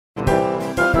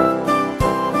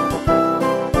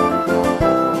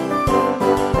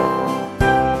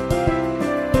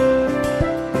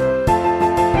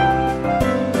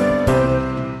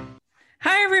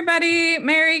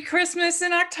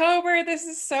Christmas in October. This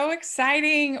is so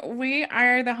exciting. We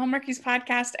are the Hallmarkies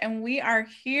podcast, and we are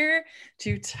here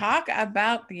to talk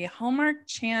about the Hallmark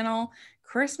Channel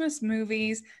Christmas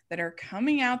movies that are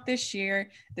coming out this year.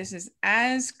 This is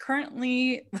as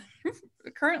currently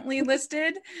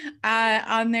listed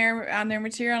on their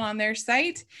material on their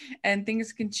site, and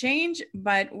things can change,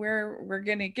 but we're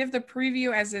going to give the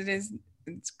preview as it is.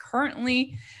 It's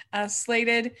currently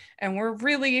slated, and we're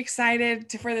really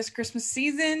excited for this Christmas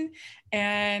season.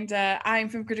 And I'm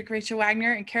film critic Rachel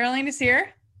Wagner, and Caroline is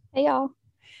here. Hey, y'all.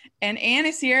 And Anne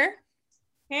is here.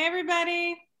 Hey,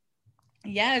 everybody.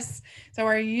 Yes. So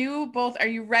are you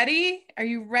ready? Are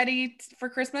you ready for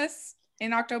Christmas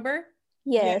in October?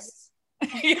 Yes.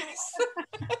 Yes.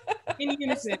 In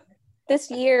unison. This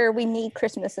year we need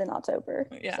Christmas in October.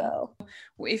 Yeah. So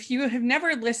if you have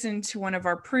never listened to one of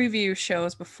our preview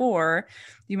shows before,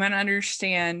 you might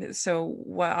understand. So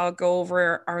I'll go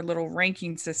over our little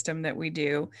ranking system that we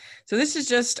do. So this is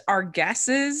just our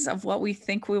guesses of what we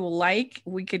think we will like.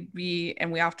 We could be,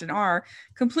 and we often are,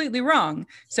 completely wrong.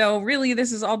 So really,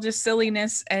 this is all just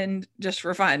silliness and just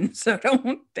for fun. So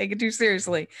don't take it too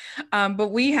seriously.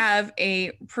 But we have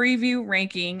a preview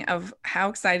ranking of how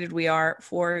excited we are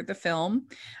for the film.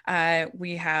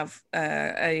 We have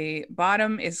a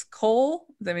bottom is coal.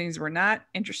 That means we're not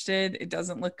interested. It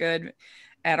doesn't look good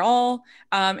at all.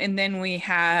 And then we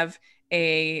have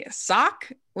a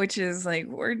sock, which is like,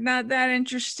 we're not that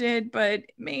interested, but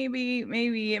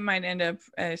maybe it might end up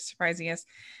surprising us.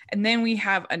 And then we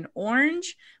have an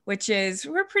orange, which is,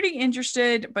 we're pretty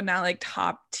interested, but not like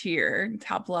top tier,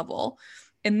 top level.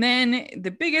 And then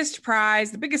the biggest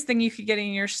prize, the biggest thing you could get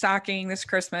in your stocking this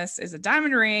Christmas is a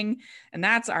diamond ring. And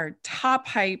that's our top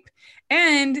hype.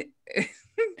 And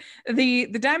the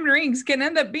diamond rings can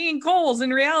end up being coals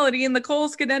in reality, and the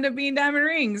coals can end up being diamond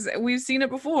rings. We've seen it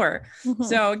before. Mm-hmm.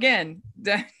 So again,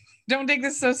 don't take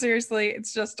this so seriously.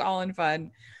 It's just all in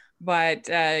fun. But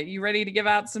you ready to give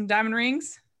out some diamond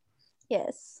rings?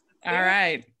 Yes. All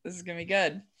right. This is going to be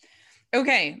good.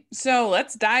 Okay, so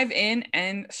let's dive in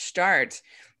and start.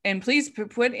 And please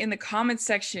put in the comments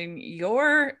section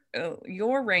your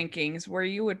rankings, where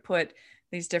you would put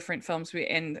these different films.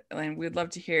 And we'd love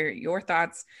to hear your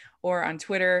thoughts, or on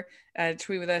Twitter,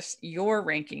 tweet with us your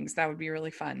rankings. That would be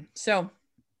really fun. So,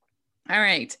 all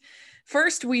right.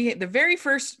 First, the very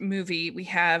first movie we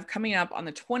have coming up on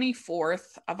the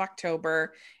 24th of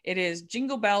October, it is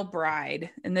Jingle Bell Bride.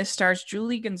 And this stars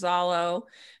Julie Gonzalo,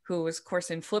 who was, of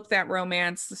course, in Flip That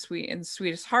Romance, The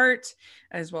Sweetest Heart,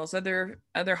 as well as other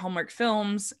Hallmark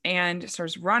films, and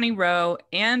stars Ronnie Rowe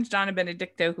and Donna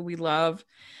Benedicto, who we love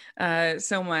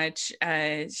so much.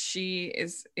 She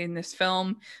is in this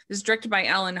film. This is directed by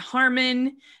Alan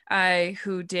Harmon,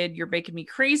 who did You're Baking Me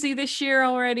Crazy this year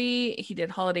already. He did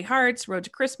Holiday Hearts, Road to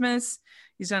Christmas.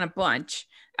 He's done a bunch.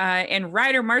 And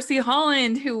writer Marcy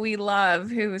Holland, who we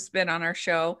love, who's been on our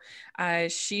show.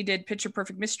 She did Picture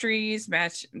Perfect Mysteries,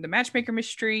 the Matchmaker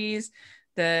Mysteries,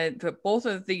 the both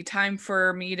of the Time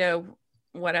for Me to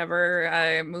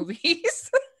Whatever movies.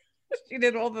 She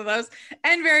did both of those,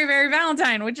 and Very, Very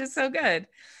Valentine, which is so good.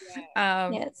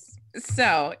 Yeah. Yes.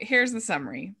 So here's the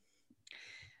summary.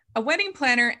 A wedding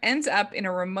planner ends up in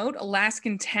a remote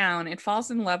Alaskan town and falls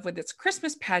in love with its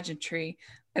Christmas pageantry,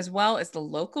 as well as the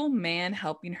local man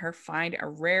helping her find a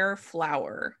rare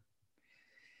flower.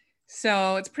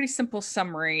 So it's a pretty simple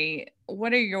summary.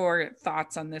 What are your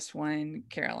thoughts on this one,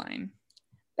 Caroline?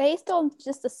 Based on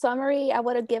just the summary, I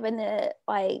would have given it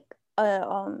like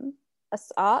a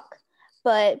sock,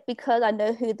 but because I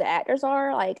know who the actors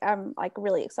are, like I'm like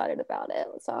really excited about it.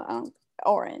 So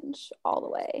orange all the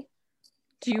way.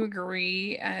 Do you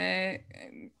agree?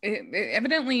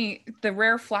 Evidently, the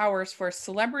rare flowers for a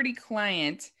celebrity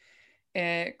client,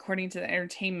 according to the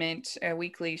Entertainment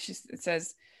Weekly, it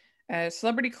says, a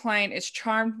celebrity client is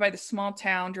charmed by the small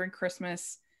town during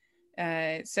Christmas.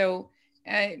 So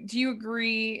do you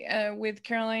agree with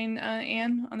Caroline,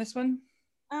 Anne, on this one?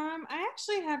 I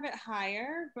actually have it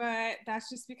higher, but that's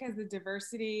just because the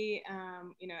diversity,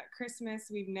 at Christmas,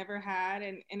 we've never had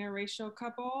an interracial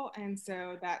couple. And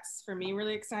so that's, for me,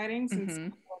 really exciting since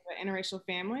I'm an interracial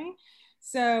family.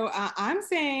 So I'm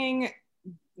saying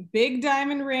big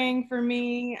diamond ring for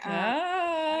me.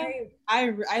 I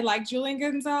like Julian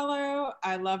Gonzalo.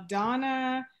 I love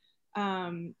Donna.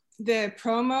 The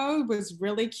promo was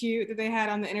really cute that they had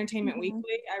on the Entertainment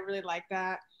Weekly. I really like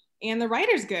that. And the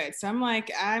writer's good. So I'm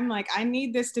like, I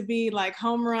need this to be like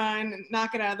home run,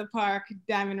 knock it out of the park,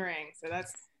 diamond ring. So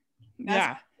that's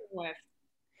yeah. With.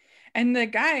 And the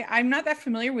guy, I'm not that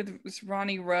familiar with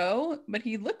Ronnie Rowe, but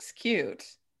he looks cute.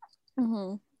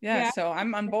 Mm-hmm. Yeah, so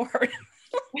I'm on board.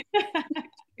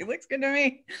 It looks good to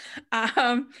me.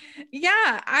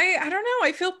 Yeah, I don't know.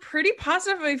 I feel pretty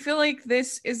positive. I feel like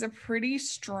this is a pretty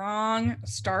strong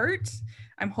start.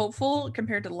 I'm hopeful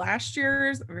compared to last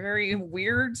year's very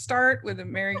weird start with a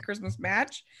Merry Christmas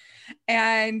match.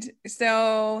 And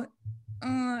so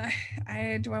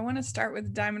do I want to start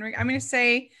with Diamond Ring? I'm going to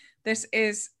say this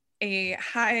is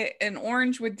an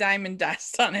orange with diamond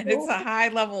dust on it. It's a high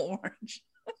level orange.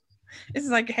 It's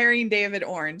like Harry and David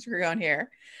orange. We're going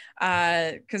here.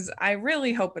 Because I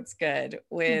really hope it's good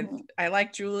with, I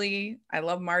like Julie. I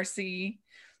love Marcy.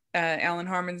 Alan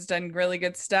Harmon's done really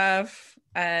good stuff.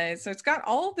 So it's got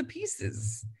all the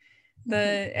pieces.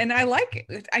 And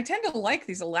I tend to like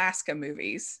these Alaska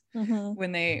movies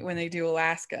when they do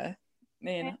Alaska.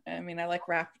 And I mean, I like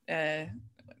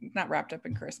not Wrapped Up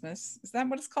in Christmas. Is that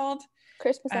what it's called?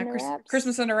 Christmas Under Wraps.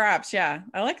 Christmas Under Wraps. Yeah,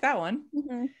 I like that one.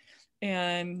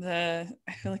 And I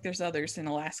feel like there's others in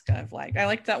Alaska I've liked. I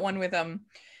liked that one with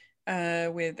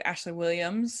Ashley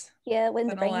Williams. Yeah, when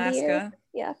the reindeer. Alaska.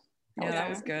 Yeah. Yeah, that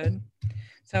was good.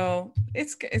 So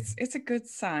it's a good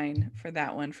sign for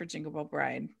that one for Jingle Bell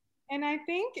Bride. And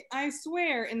I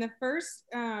swear in the first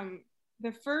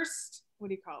what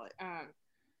do you call it?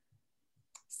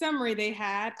 Summary they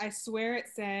had, I swear it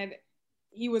said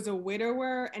he was a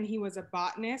widower and he was a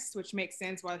botanist, which makes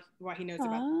sense why he knows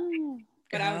about it.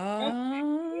 But I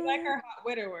was we like our hot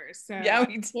widowers. So yeah,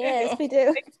 we do. Yes, we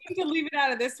do. They seem to leave it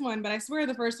out of this one, but I swear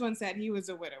the first one said he was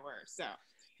a widower. So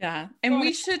yeah, and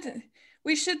we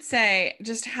should say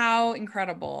just how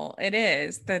incredible it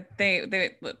is that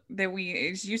that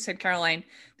we, as you said, Caroline,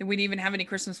 that we didn't even have any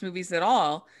Christmas movies at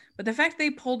all. But the fact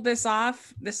they pulled this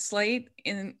off, this slate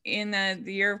in the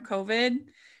year of COVID,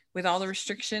 with all the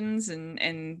restrictions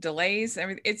and delays,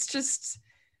 everything, it's just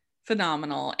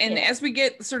phenomenal. And as we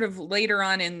get sort of later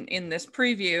on in this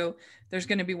preview, there's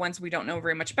going to be ones we don't know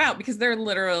very much about because they're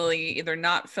literally either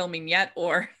not filming yet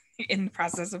or in the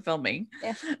process of filming.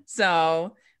 Yeah.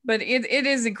 So, but it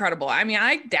is incredible. I mean,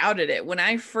 I doubted it when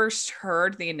I first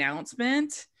heard the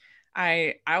announcement.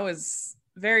 I was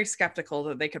very skeptical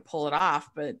that they could pull it off,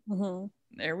 but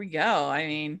there we go. I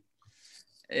mean,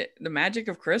 the magic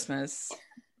of Christmas.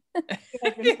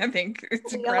 I think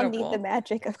it's incredible. We all need the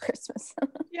magic of Christmas.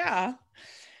 Yeah.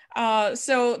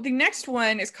 So the next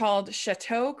one is called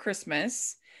Chateau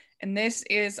Christmas, and this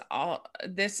is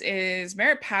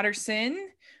Merritt Patterson,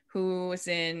 who was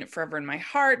in Forever in My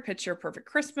Heart, Picture Perfect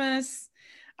Christmas,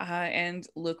 and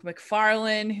Luke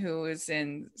McFarlane, who was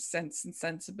in Sense and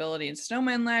Sensibility and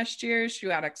Snowman last year,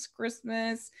 Shoe Addicts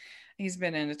Christmas. He's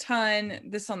been in a ton.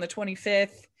 This on the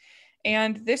 25th.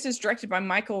 And this is directed by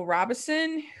Michael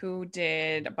Robison, who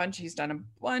he's done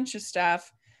a bunch of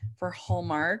stuff for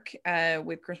Hallmark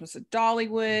with Christmas at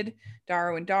Dollywood,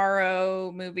 Darrow and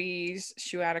Darrow movies,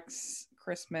 Shoe Addicts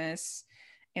Christmas.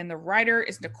 And the writer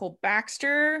is Nicole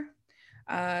Baxter,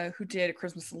 who did A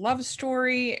Christmas Love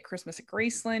Story, Christmas at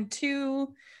Graceland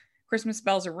 2, Christmas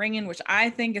Bells Are Ringing, which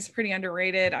I think is pretty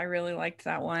underrated. I really liked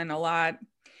that one a lot.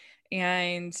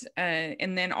 And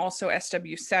then also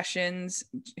S.W. Sessions,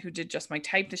 who did Just My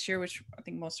Type this year, which I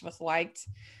think most of us liked.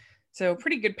 So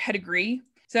pretty good pedigree.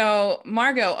 So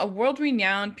Margot, a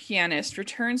world-renowned pianist,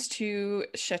 returns to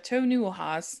Chateau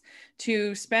Nuages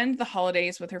to spend the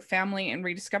holidays with her family and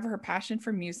rediscover her passion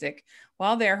for music.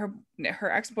 While there,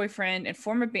 her ex-boyfriend and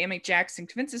former bandmate Jackson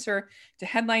convinces her to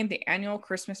headline the annual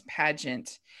Christmas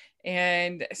pageant.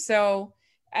 And so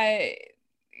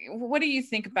what do you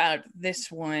think about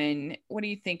this one? What do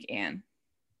you think, Anne?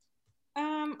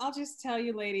 I'll just tell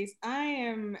you, ladies, I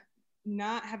am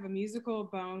not have a musical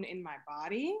bone in my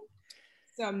body.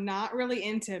 So I'm not really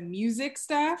into music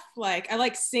stuff. Like I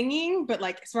like singing, but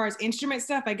like as far as instrument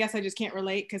stuff, I guess I just can't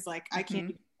relate because like I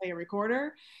can't play a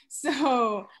recorder.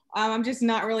 So I'm just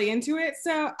not really into it.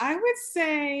 So I would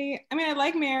say, I mean, I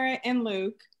like Merritt and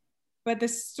Luke, but the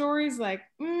story's like,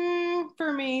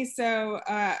 for me. So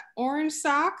orange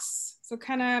socks. So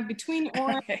kind of between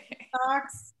orange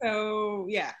socks. So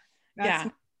yeah.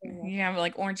 You have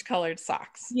like orange colored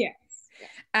socks. Yeah.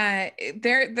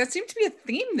 There seemed to be a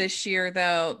theme this year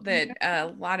though, that a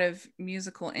lot of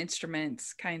musical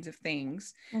instruments kinds of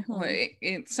things.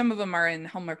 Some of them are in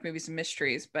Hallmark Movies and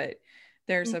Mysteries, but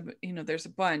there's a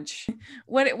bunch.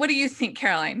 What do you think,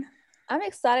 Caroline? I'm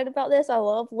excited about this. I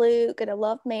love Luke and I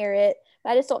love Merritt.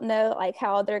 I just don't know like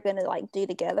how they're gonna like do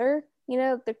together,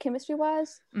 their chemistry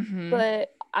wise. But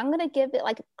I'm gonna give it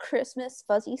like Christmas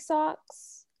fuzzy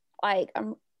socks.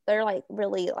 They're like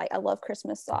really like I love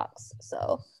Christmas socks.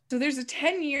 So there's a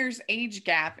 10 years age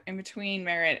gap in between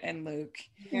Merritt and Luke,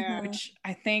 which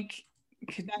I think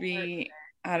could be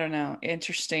I don't know.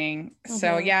 Interesting.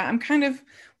 So Mhm. yeah, I'm kind of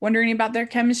wondering about their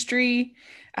chemistry.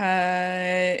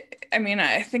 I mean,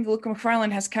 I think Luke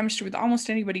McFarlane has chemistry with almost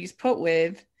anybody he's put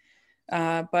with.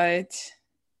 But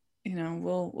you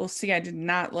know, we'll see. I did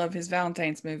not love his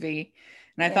Valentine's movie,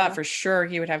 and I thought Yeah. for sure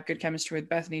he would have good chemistry with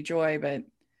Bethany Joy, but at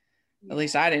Yeah.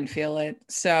 least I didn't feel it.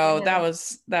 So Yeah. that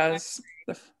was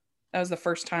the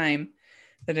first time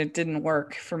that it didn't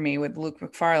work for me with Luke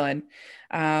McFarlane.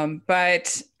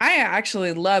 But I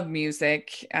actually love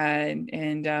music,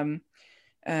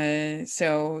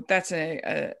 so that's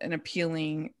an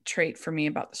appealing trait for me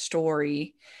about the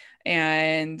story.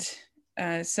 And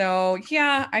so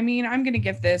yeah, I mean, I'm gonna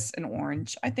give this an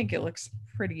orange. I think it looks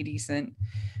pretty decent,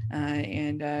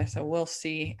 and so we'll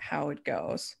see how it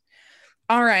goes.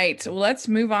 All right, well, let's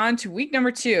move on to week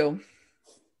number 2.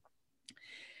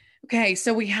 Okay,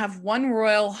 so we have One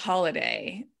Royal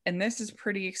Holiday, and this is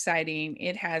pretty exciting.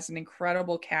 It has an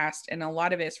incredible cast, and a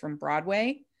lot of it is from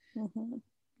Broadway. Mhm.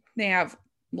 They have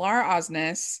Laura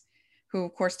Osnes, who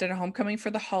of course did A Homecoming for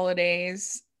the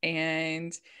Holidays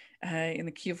and In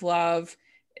the Key of Love,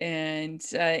 and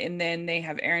then they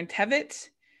have Aaron Tveit,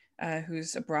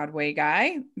 who's a Broadway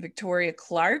guy, Victoria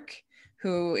Clark,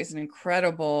 who is an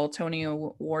incredible Tony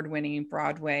Award-winning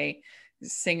Broadway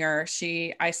singer.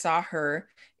 I saw her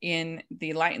in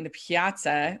The Light in the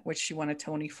Piazza, which she won a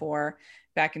Tony for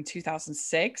back in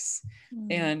 2006.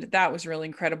 And that was really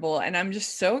incredible. And I'm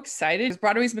just so excited because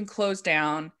Broadway's been closed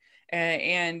down.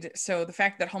 And so the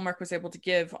fact that Hallmark was able to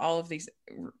give all of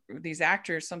these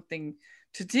actors something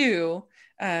to do,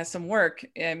 some work,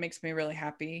 it makes me really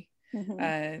happy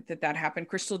that happened.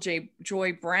 Crystal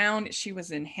Joy Brown, she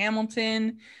was in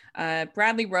Hamilton.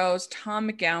 Bradley Rose, Tom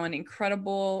McGowan,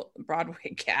 incredible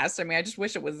Broadway cast. I mean, I just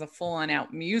wish it was a full-on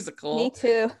out musical. Me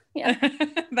too. Yeah.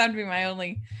 That'd be my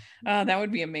only. That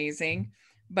would be amazing.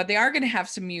 But they are going to have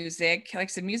some music. Like I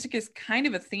said, music is kind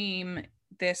of a theme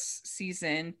this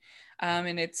season,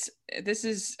 and this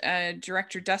is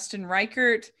director Dustin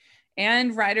Reichert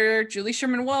and writer Julie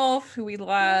Sherman-Wolf, who we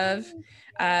love,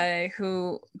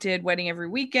 who did Wedding Every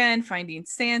Weekend, Finding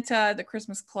Santa, The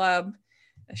Christmas Club.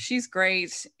 She's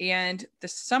great. And the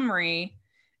summary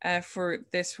for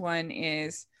this one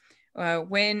is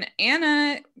when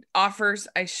Anna offers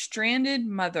a stranded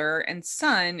mother and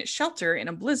son shelter in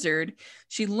a blizzard,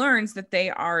 she learns that they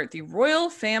are the royal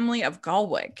family of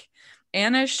Galwick.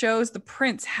 Anna shows the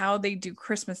prince how they do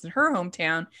Christmas in her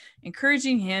hometown,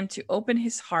 encouraging him to open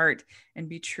his heart and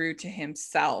be true to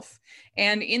himself.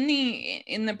 And in the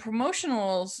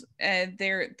promotionals,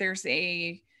 there's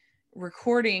a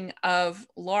recording of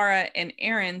Laura and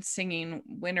Aaron singing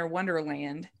Winter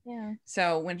Wonderland. Yeah.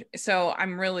 So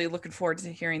I'm really looking forward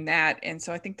to hearing that. And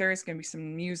so I think there is going to be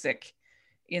some music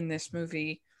in this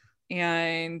movie.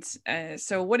 And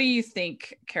so what do you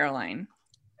think, Caroline?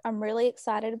 I'm really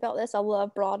excited about this. I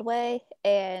love Broadway,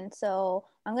 and so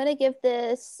I'm gonna give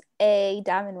this a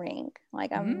diamond ring.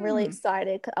 Like, I'm really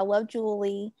excited. I love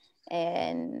Julie,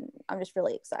 and I'm just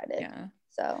really excited. Yeah.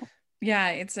 So yeah,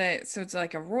 it's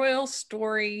like a royal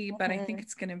story, but I think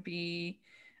it's gonna be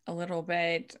a little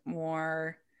bit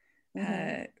more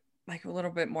like a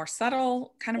little bit more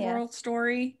subtle kind of royal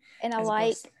story. And I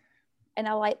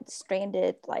like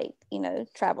stranded, like,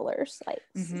 travelers, like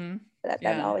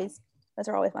those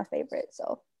are always my favorite.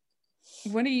 So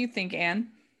what do you think, Anne?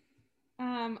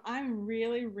 I'm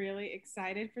really, really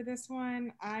excited for this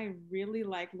one. I really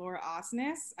like Laura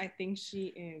Osnes. I think she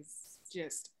is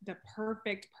just the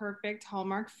perfect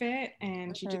Hallmark fit,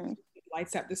 and she just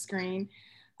lights up the screen.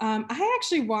 I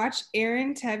actually watched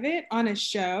Aaron Tveit on a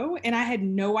show, and I had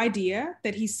no idea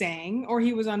that he sang or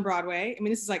he was on Broadway. I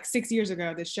mean, this is like 6 years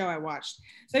ago, this show I watched.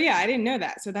 So yeah, I didn't know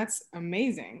that. So that's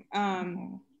amazing.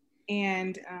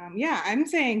 And yeah, I'm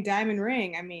saying diamond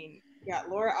ring. I mean, you got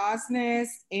Laura Osnes,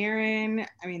 Aaron.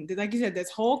 I mean, like you said, this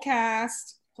whole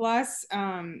cast plus,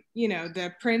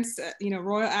 the prince,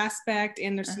 royal aspect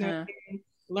in their snow,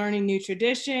 learning new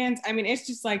traditions. I mean, it's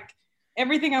just like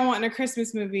everything I want in a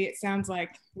Christmas movie. It sounds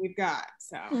like we've got.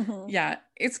 So yeah,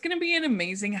 it's gonna be an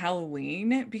amazing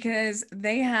Halloween because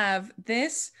they have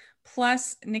this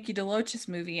plus Nikki DeLoach's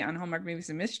movie on Hallmark Movies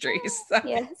and Mysteries. So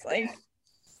it's like.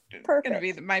 It's gonna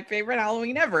be my favorite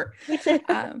Halloween ever.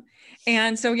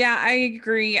 And so yeah, I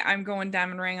agree. I'm going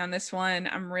diamond ring on this one.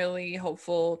 I'm really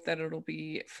hopeful that it'll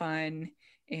be fun,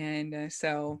 and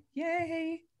so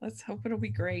yay, let's hope it'll be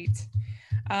great.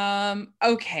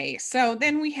 Okay, so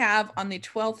then we have On the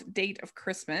 12th Date of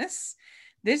Christmas.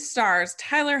 This stars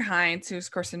Tyler Hynes, who's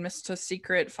of course in Mistletoe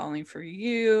Secret, Falling for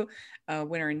You,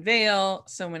 Winter in Vale,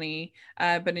 so many,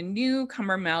 but a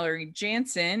newcomer, Mallory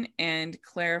Jansen and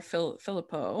Claire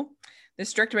Philippou. This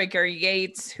is directed by Gary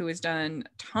Yates, who has done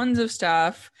tons of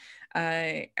stuff.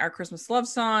 Our Christmas Love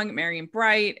Song, Merry and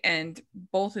Bright, and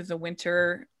both of the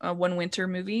One Winter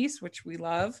movies, which we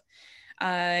love.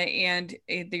 And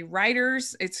the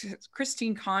writers, it's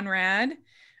Christine Conrad,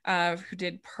 who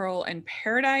did Pearl and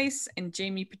Paradise, and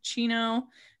Jamie Pacino,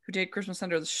 who did Christmas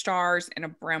Under the Stars and A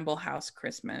Bramble House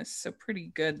Christmas. So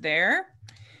pretty good there.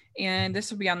 And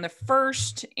this will be on the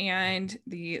 1st. And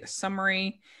the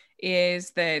summary is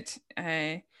that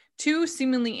two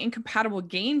seemingly incompatible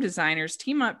game designers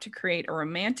team up to create a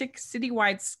romantic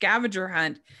citywide scavenger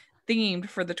hunt themed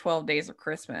for the 12 days of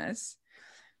Christmas.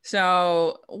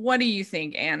 So what do you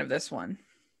think, Anne, of this one?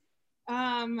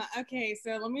 Okay,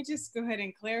 so let me just go ahead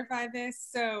and clarify this.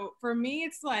 So for me,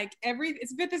 it's like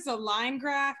it's a bit this a line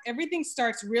graph. Everything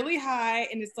starts really high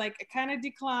and it's like it kind of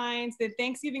declines. Then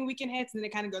Thanksgiving weekend hits and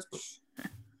then it kind of goes.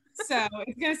 So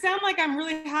it's gonna sound like I'm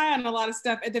really high on a lot of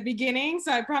stuff at the beginning.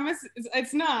 So I promise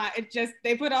it's not. It just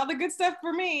they put all the good stuff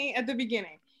for me at the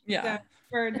beginning. Yeah. So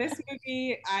for this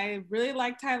movie, I really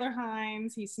like Tyler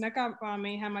Hynes. He snuck up on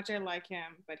me how much I like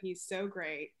him, but he's so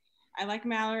great. I like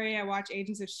Mallory. I watch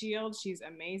Agents of S.H.I.E.L.D. She's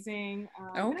amazing.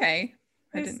 Okay.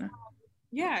 I didn't know.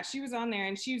 Yeah, she was on there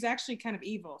and she was actually kind of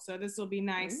evil. So this will be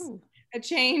nice. Ooh. A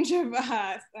change of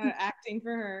acting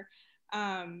for her.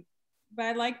 But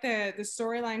I like the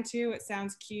storyline too. It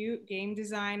sounds cute. Game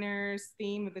designers,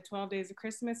 theme of the 12 Days of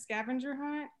Christmas scavenger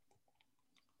hunt.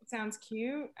 It sounds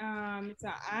cute. So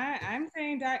I'm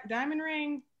saying diamond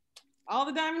ring. All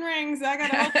the diamond rings. I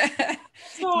got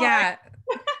Yeah.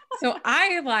 So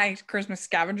I liked Christmas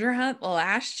Scavenger Hunt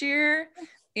last year,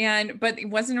 but it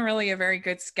wasn't really a very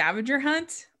good scavenger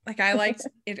hunt. Like I liked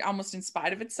it almost in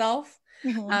spite of itself.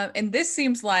 Mm-hmm. And this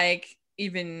seems like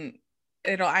even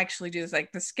it'll actually do this,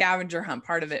 like the scavenger hunt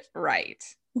part of it right.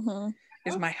 Mm-hmm.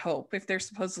 Is my hope, if they're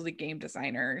supposedly game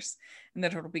designers, and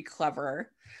that it'll be clever.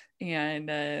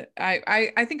 And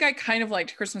I think I kind of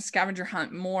liked Christmas Scavenger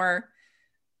Hunt more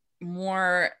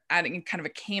adding kind of a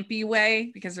campy way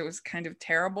because it was kind of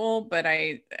terrible, but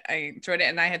I enjoyed it,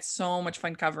 and I had so much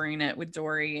fun covering it with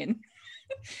Dory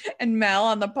and Mel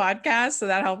on the podcast, so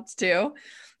that helped too.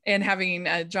 And having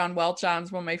John Welch on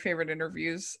is one of my favorite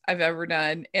interviews I've ever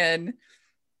done. And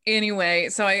anyway,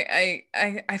 so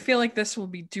I feel like this will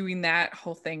be doing that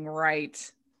whole thing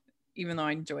right, even though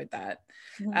I enjoyed that.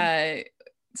 Mm-hmm.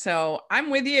 So I'm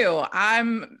with you.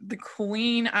 I'm the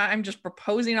queen. I'm just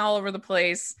proposing all over the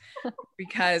place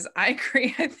because I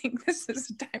agree. I think this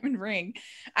is a diamond ring.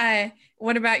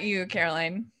 What about you,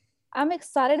 Caroline? I'm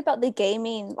excited about the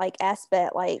gaming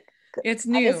aspect. It's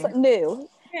new. It's new.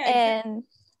 Yeah,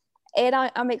 and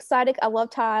I'm excited. I love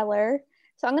Tyler.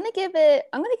 So I'm gonna give it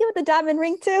the diamond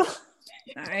ring too.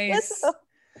 Nice.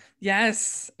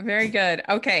 Yes, very good.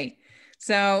 Okay.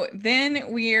 So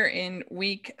then we're in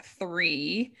week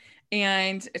 3,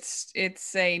 and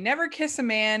it's a Never Kiss a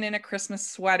Man in a Christmas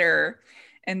Sweater.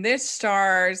 And this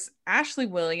stars Ashley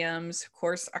Williams, of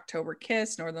course, October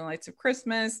Kiss, Northern Lights of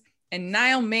Christmas, and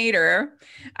Niall Mater,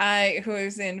 who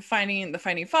is in Finding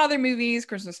Father movies,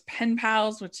 Christmas Pen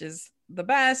Pals, which is the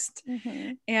best.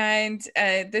 Mm-hmm. And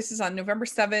this is on November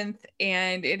 7th,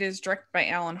 and it is directed by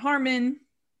Alan Harmon,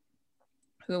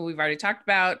 who we've already talked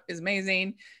about, is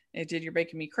amazing. It did You're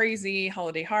Baking Me Crazy,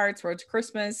 Holiday Hearts, Road to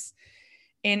Christmas.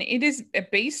 And it is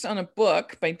based on a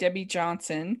book by Debbie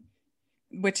Johnson,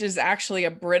 which is actually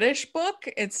a British book.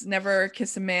 It's Never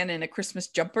Kiss a Man in a Christmas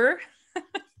Jumper.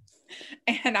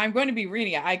 And I'm going to be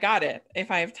reading it. I got it.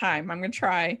 If I have time, I'm going to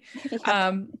try.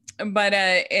 Yeah. But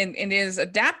it is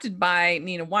adapted by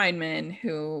Nina Weinman,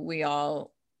 who we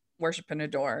all worship and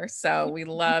adore. So we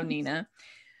love Nina.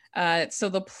 So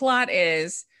the plot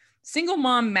is, single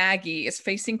mom Maggie is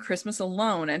facing Christmas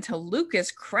alone until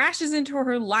Lucas crashes into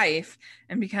her life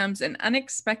and becomes an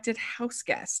unexpected house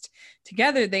guest.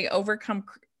 Together, they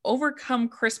overcome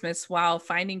Christmas while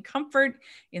finding comfort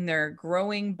in their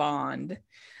growing bond.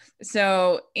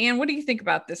 So, Anne, what do you think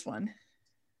about this one?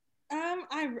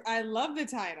 I love the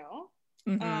title.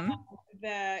 Mm-hmm.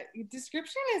 The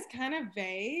description is kind of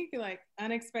vague, like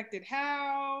unexpected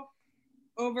how,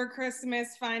 over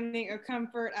Christmas, finding a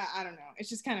comfort. I don't know. It's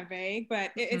just kind of vague,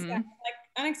 but it's like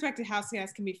unexpected house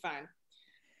guests can be fun.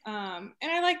 And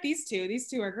I like these two. These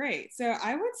two are great. So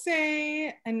I would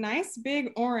say a nice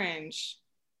big orange.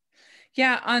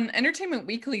 Yeah, on Entertainment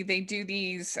Weekly, they do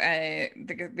these,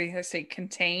 they say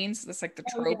contains, that's like the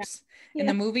tropes in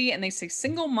the movie, and they say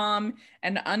single mom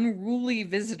and unruly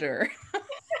visitor.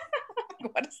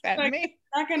 What does that mean?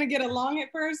 Not going to get along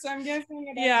at first, I'm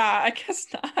guessing. Yeah, I guess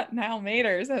not. Niall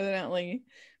Mater evidently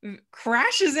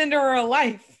crashes into her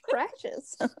life.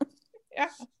 Crashes. Yeah.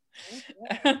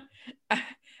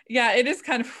 Yeah, it is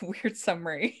kind of a weird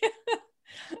summary.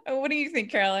 What do you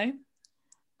think, Caroline?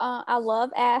 I love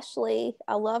Ashley.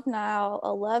 I love Niall. I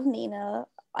love Nina.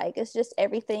 Like, it's just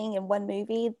everything in one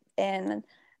movie. And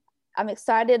I'm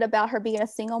excited about her being a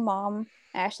single mom,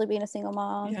 Ashley being a single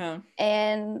mom, Yeah.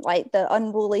 and like the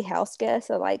unruly house guest.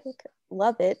 So, like,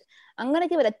 love it. I'm going to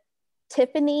give it a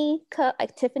Tiffany cut,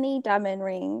 like Tiffany diamond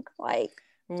ring. Like,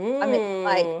 Ooh.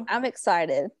 I'm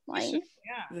excited. Like,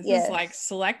 This yes. is like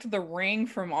select the ring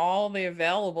from all the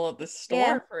available at the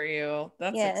store for you.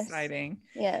 That's exciting.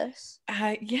 Yes.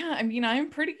 Yeah, I mean, I'm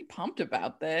pretty pumped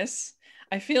about this.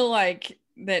 I feel like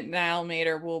that Niall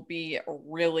Mater will be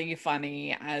really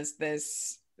funny as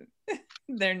this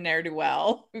their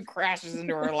ne'er-do-well who crashes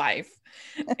into her life.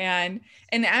 And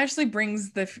Ashley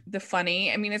brings the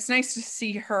funny. I mean, it's nice to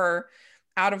see her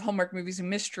out of Hallmark Movies and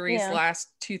Mysteries. Last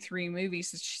 2-3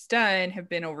 movies that she's done have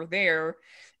been over there,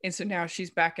 and so now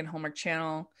she's back in Hallmark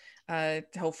Channel to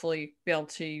hopefully be able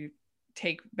to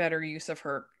take better use of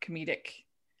her comedic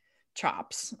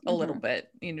chops a little bit,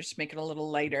 you know, just make it a little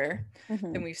lighter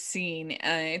than we've seen.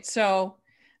 So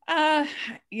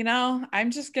you know,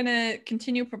 I'm just gonna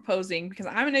continue proposing because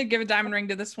I'm gonna give a diamond ring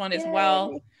to this one as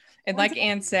well. And like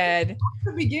Anne said,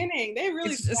 the beginning, they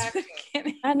really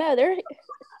I know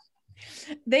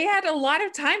they had a lot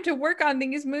of time to work on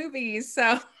these movies,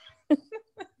 so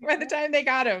by the time they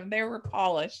got them, they were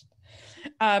polished.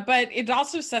 But it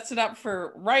also sets it up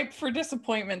for ripe for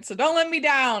disappointment. So don't let me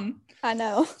down. I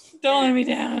know. Don't let me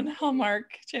down,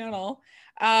 Hallmark Channel.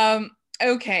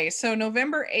 Okay, so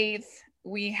November 8th,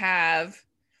 we have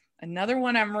another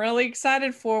one I'm really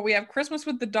excited for. We have Christmas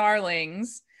with the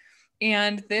Darlings.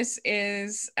 And this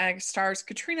is stars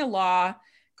Katrina Law,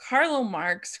 Carlo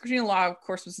Marks. Katrina Law, of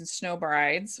course, was in Snow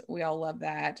Brides. We all love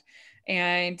that.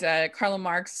 And Carlo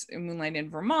Marks in Moonlight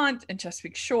in Vermont and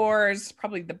Chesapeake Shores,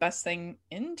 probably the best thing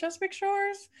in Chesapeake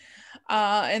Shores.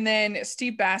 And then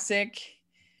Steve Bassick,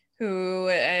 who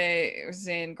was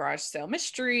in Garage Sale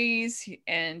Mysteries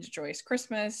and Joyous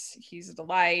Christmas. He's a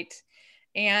delight.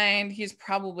 And he's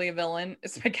probably a villain,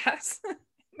 is my guess.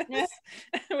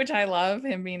 Which I love,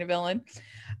 him being a villain.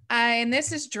 And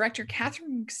this is director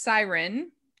Catherine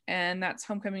Siren, and that's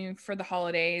Homecoming for the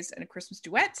Holidays and A Christmas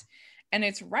Duet. And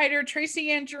it's writer Tracy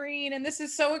Andreen. And this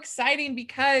is so exciting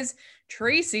because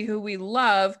Tracy, who we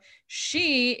love,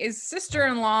 she is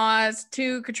sister-in-laws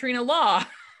to Katrina Law.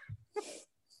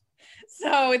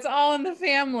 So it's all in the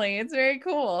family. It's very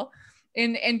cool.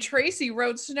 And Tracy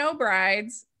wrote Snow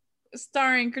Brides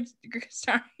starring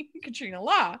Katrina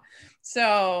Law.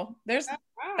 So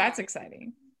that's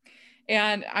exciting.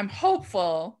 And I'm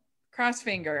hopeful, cross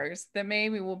fingers, that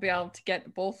maybe we'll be able to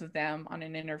get both of them on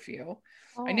an interview.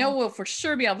 I know we'll for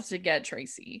sure be able to get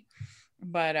Tracy,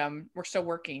 but we're still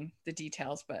working the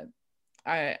details. But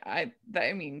I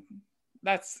mean,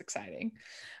 that's exciting.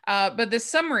 But the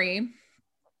summary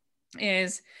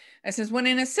is, it says, when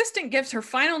an assistant gives her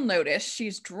final notice,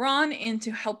 she's drawn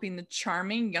into helping the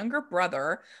charming younger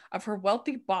brother of her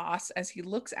wealthy boss as he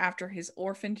looks after his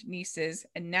orphaned nieces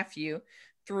and nephew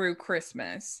through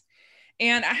Christmas.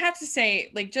 And I have to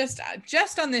say, like, just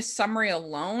on this summary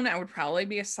alone, I would probably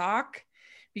be a sock,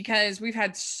 because we've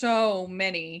had so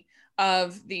many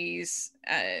of these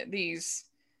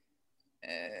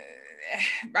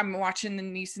I'm watching the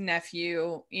niece and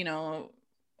nephew, you know,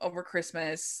 over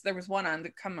Christmas. There was one on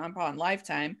that come up on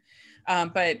Lifetime,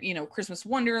 but you know, Christmas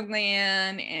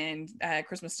Wonderland and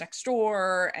Christmas Next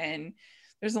Door, and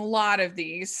there's a lot of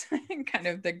these kind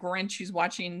of the Grinch who's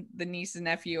watching the niece and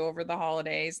nephew over the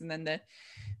holidays, and then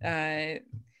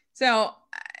so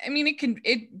I mean,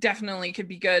 it definitely could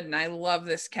be good, and I love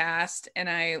this cast, and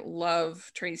I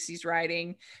love Tracy's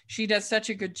writing. She does such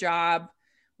a good job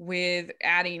with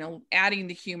adding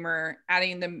the humor,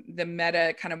 adding the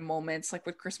meta kind of moments, like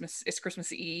with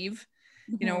Christmas Eve,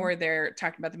 you know, where they're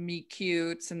talking about the meet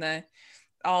cutes and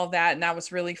all of that, and that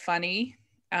was really funny.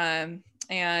 So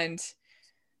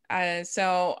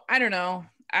I don't know.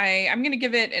 I'm gonna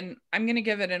give it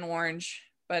an orange,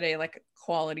 but a like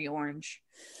quality orange.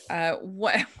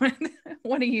 What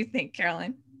do you think,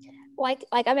 Caroline? Like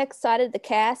I'm excited. The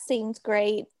cast seems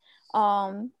great.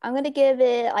 I'm gonna give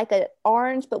it like an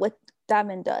orange, but with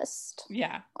diamond dust.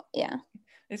 Yeah.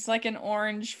 It's like an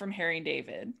orange from Harry and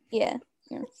David. Yeah.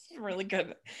 It's really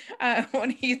good. What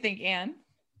do you think, Anne?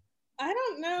 I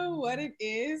don't know what it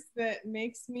is that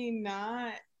makes me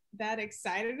not that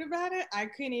excited about it. I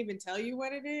couldn't even tell you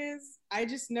what it is. I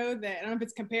just know that, I don't know if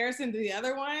it's comparison to the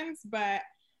other ones, but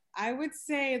I would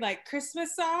say like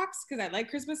Christmas socks, because I like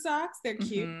Christmas socks. They're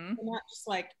cute. They're not just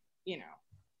like, you know,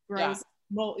 gross,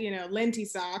 you know, linty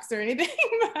socks or anything,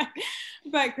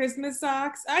 but Christmas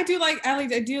socks. I do like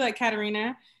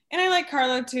Katarina, And I like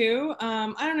Carlo too.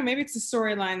 I don't know, maybe it's the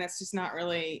storyline that's just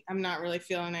I'm not really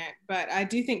feeling it. But I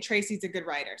do think Tracy's a good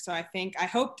writer. So I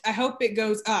hope it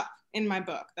goes up in my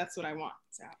book. That's what I want.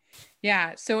 So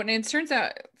yeah. So and it turns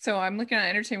out, so I'm looking at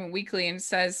Entertainment Weekly and it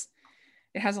says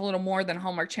it has a little more than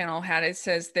Hallmark Channel had. It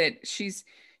says that she's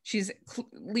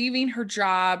leaving her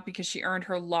job because she earned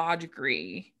her law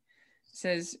degree. It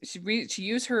says she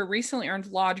used her recently earned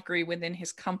law degree within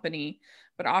his company,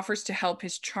 but offers to help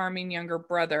his charming younger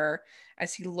brother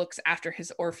as he looks after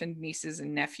his orphaned nieces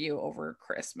and nephew over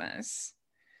Christmas.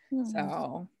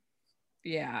 So,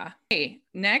 yeah. Okay,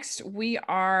 next we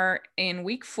are in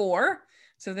week 4.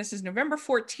 So this is November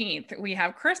 14th. We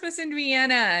have Christmas in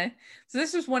Vienna. So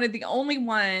this was one of the only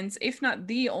ones, if not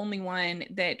the only one,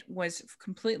 that was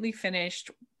completely finished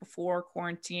before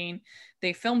quarantine.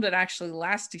 They filmed it actually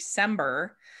last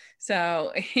December.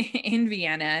 So in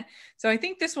Vienna. So I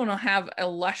think this one will have a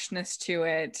lushness to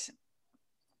it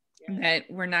that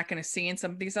we're not going to see in some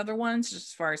of these other ones, just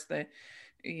as far as the,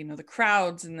 the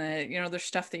crowds and the, there's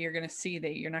stuff that you're going to see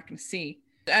that you're not going to see.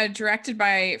 Directed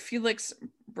by Felix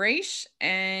Breisch,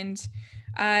 and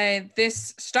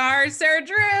this stars Sarah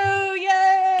Drew.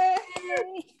 Yay!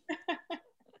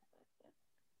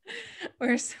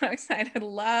 We're so excited.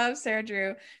 Love Sarah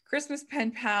Drew, Christmas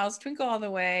Pen Pals, Twinkle All the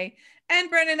Way,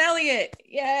 and Brennan Elliott.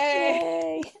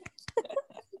 Yay!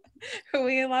 Who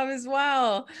we love as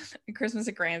well. Christmas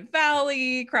at Grand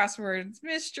Valley, Crosswords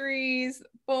Mysteries,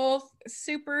 both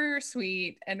super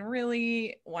sweet and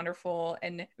really wonderful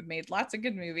and made lots of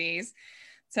good movies.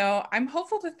 So I'm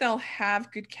hopeful that they'll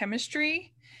have good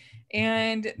chemistry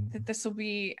and that this will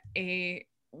be a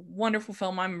wonderful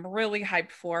film. I'm really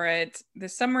hyped for it. The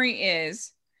summary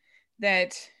is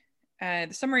Jess,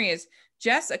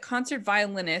 a concert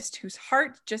violinist whose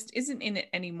heart just isn't in it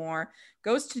anymore,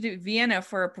 goes to Vienna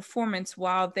for a performance.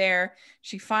 While there,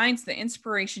 she finds the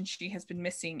inspiration she has been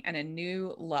missing and a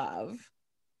new love.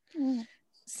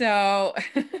 So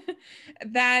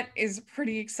that is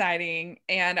pretty exciting.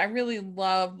 And I really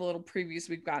love the little previews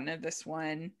we've gotten of this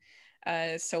one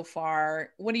so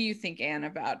far. What do you think, Anne,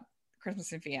 about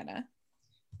Christmas in Vienna?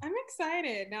 I'm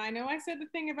excited. Now, I know I said the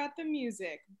thing about the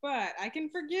music, but I can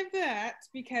forgive that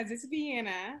because it's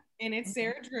Vienna and it's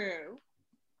Sarah Drew.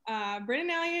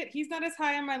 Brennan Elliott, he's not as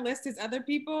high on my list as other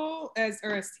people,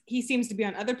 or he seems to be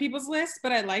on other people's lists,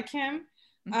 but I like him.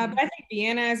 But I think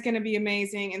Vienna is going to be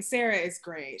amazing, and Sarah is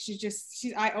great.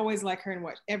 I always like her and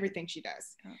everything she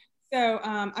does. So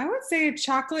I would say a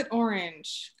chocolate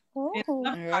orange.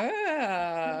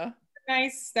 Yeah.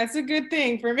 Nice. That's a good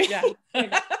thing for me. Yeah.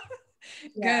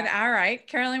 Good. All right.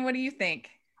 Carolyn, what do you think?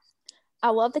 I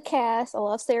love the cast. I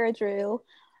love Sarah Drew.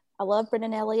 I love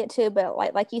Brennan Elliott too, but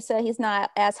like you said, he's not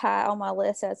as high on my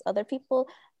list as other people.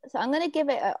 So I'm going to give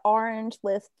it an orange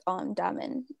with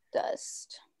diamond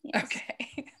dust. Yes.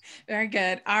 Okay. Very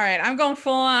good. All right. I'm going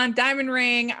full on Diamond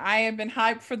Ring. I have been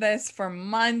hyped for this for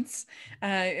months.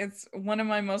 It's one of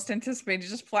my most anticipated,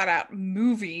 just flat out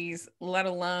movies, let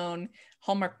alone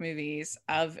Hallmark movies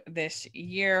of this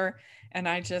year. And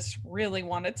I just really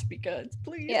want it to be good.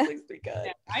 Please be good.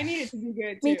 Yeah, I need it to be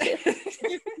good too. Me too.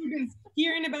 We've been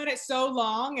hearing about it so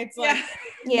long. It's like,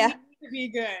 it needs to be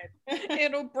good.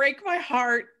 It'll break my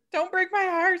heart. Don't break my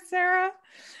heart, Sarah.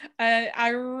 I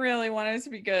really want it to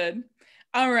be good.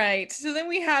 All right. So then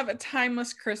we have A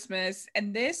Timeless Christmas.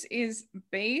 And this is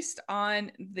based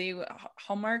on the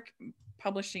Hallmark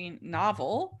Publishing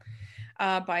novel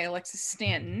by Alexis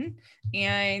Stanton.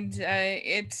 And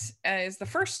it is the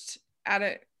first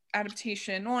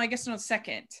adaptation. Well, I guess no,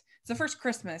 second. It's the first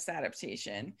Christmas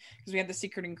adaptation because we had The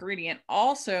Secret Ingredient,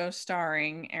 also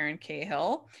starring Erin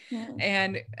Cahill,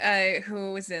 and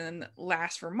who was in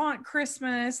Last Vermont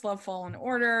Christmas, Love, Fallen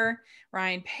Order,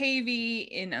 Ryan Pavey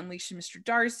in Unleashing Mr.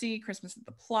 Darcy, Christmas at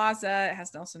the Plaza. It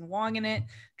has Nelson Wong in it,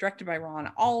 directed by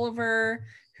Ron Oliver,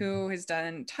 who has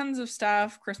done tons of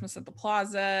stuff. Christmas at the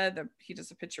Plaza, he does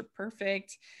A Picture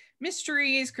Perfect,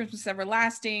 Mysteries, Christmas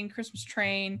Everlasting, Christmas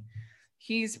Train.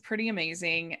 He's pretty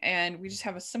amazing. And we just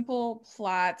have a simple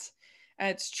plot.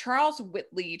 It's Charles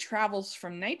Whitley travels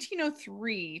from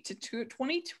 1903 to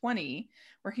 2020,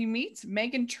 where he meets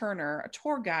Megan Turner, a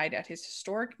tour guide at his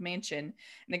historic mansion,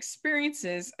 and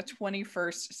experiences a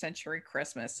 21st century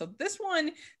Christmas. So this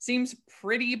one seems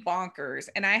pretty bonkers.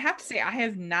 And I have to say, I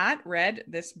have not read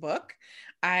this book.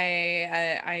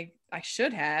 I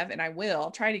should have, and I will.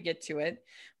 I'll try to get to it.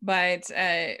 But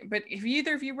have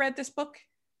either of you read this book?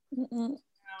 No.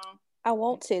 I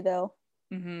want to though.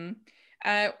 I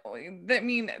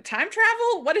mean, time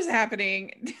travel? What is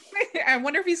happening? I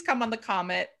wonder if he's come on the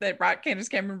comet that brought Candace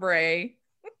Cameron Bure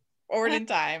forward in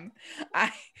time.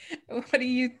 What do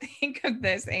you think of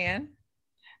this, Anne?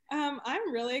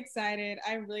 I'm really excited.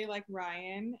 I really like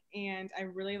Ryan, and I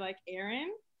really like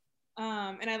Aaron.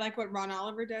 And I like what Ron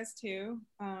Oliver does too.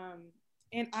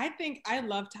 And I think I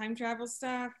love time travel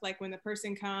stuff. Like when the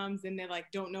person comes and they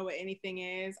like don't know what anything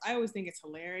is. I always think it's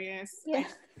hilarious. Yeah. I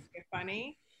think it's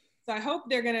funny. So I hope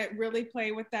they're gonna really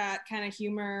play with that kind of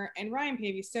humor. And Ryan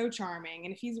Paevey's so charming.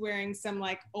 And if he's wearing some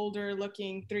like older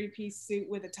looking 3-piece suit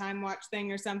with a time watch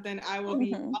thing or something, I will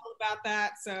be all about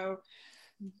that. So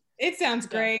it sounds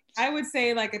great. I would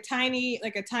say like a tiny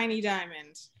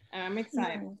diamond. I'm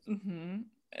excited.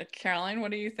 Caroline,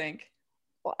 what do you think?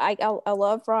 Well, I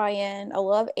love Ryan. I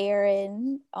love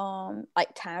Aaron.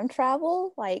 Like time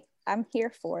travel, like I'm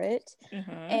here for it.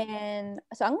 And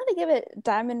so I'm gonna give it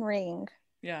Diamond Ring.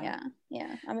 Yeah.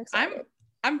 I'm excited.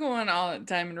 I'm going all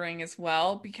Diamond Ring as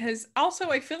well, because also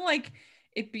I feel like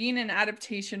it being an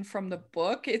adaptation from the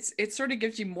book, it sort of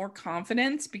gives you more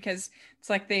confidence, because it's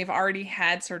like they've already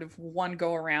had sort of one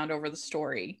go around over the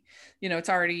story. You know, it's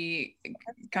already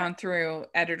gone through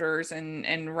editors and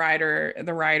the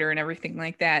writer and everything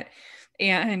like that.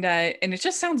 And it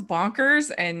just sounds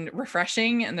bonkers and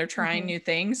refreshing, and they're trying new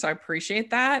things. So I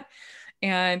appreciate that.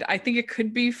 And I think it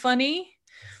could be funny.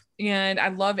 And I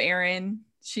love Erin.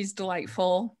 She's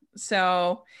delightful.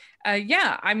 So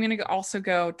I'm going to also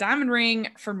go Diamond Ring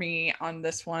for me on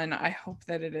this one. I hope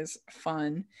that it is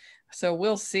fun. So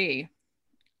we'll see.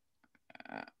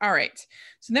 All right.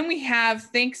 So then we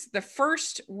have the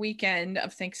first weekend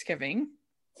of Thanksgiving.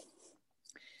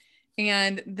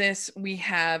 And we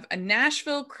have A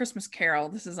Nashville Christmas Carol.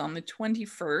 This is on the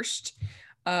 21st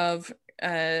of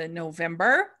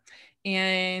November.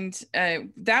 And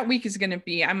that week is going to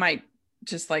be, I might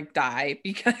just like die,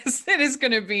 because it is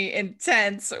going to be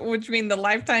intense, which means the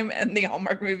Lifetime and the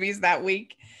Hallmark movies that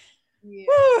week. Yeah.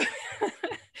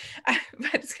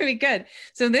 But it's going to be good.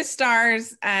 So this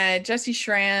stars Jesse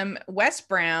Schramm, Wes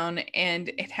Brown, and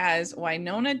it has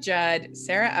Winona Judd,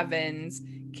 Sarah Evans,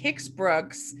 Kix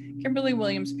Brooks, Kimberly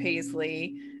Williams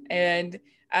Paisley. And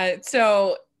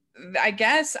so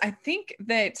I think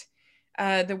that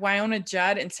the Winona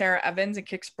Judd and Sarah Evans and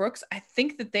Kix Brooks, I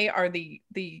think that they are the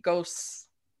ghosts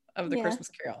of the Christmas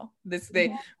Carol.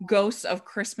 The ghosts of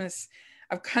Christmas,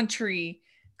 of country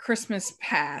Christmas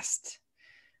past,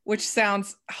 which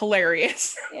sounds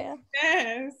hilarious. Yeah.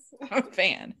 Yes. I'm a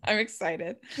fan. I'm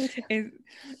excited.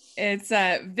 It's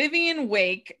Vivian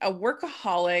Wake, a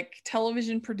workaholic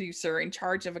television producer in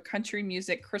charge of a country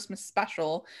music Christmas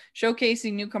special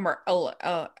showcasing newcomer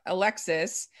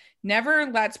Alexis, never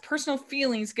lets personal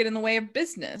feelings get in the way of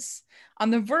business. On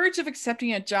the verge of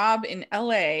accepting a job in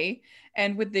LA,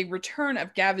 and with the return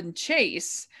of Gavin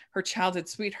Chase, her childhood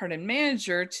sweetheart and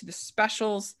manager, to the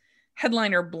special's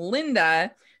headliner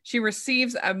Belinda, she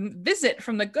receives a visit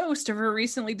from the ghost of her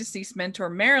recently deceased mentor,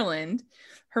 Maryland.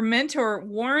 Her mentor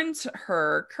warns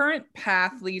her current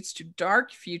path leads to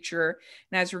dark future,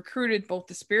 and has recruited both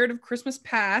the spirit of Christmas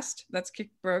past, that's Kix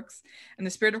Brooks, and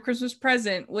the spirit of Christmas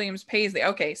present, Williams Paisley.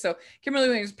 Okay, so Kimberly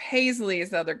Williams Paisley is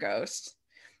the other ghost,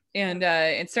 and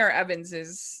Sarah Evans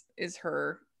is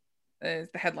her the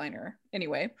headliner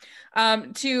anyway,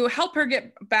 to help her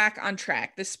get back on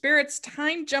track. The spirit's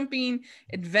time-jumping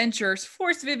adventures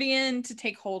force Vivian to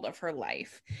take hold of her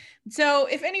life. So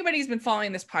if anybody's been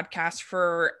following this podcast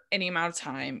for any amount of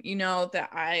time, you know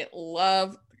that I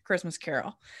love Christmas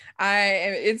Carol.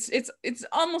 It's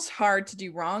almost hard to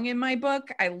do wrong in my book.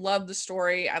 I love the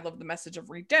story. I love the message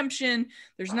of redemption.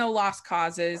 There's no lost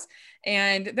causes,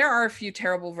 and there are a few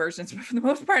terrible versions, but for the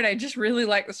most part, I just really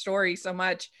like the story so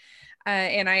much.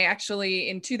 And I actually,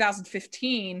 in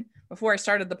 2015, before I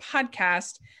started the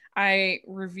podcast, I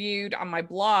reviewed on my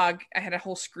blog, I had a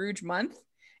whole Scrooge month,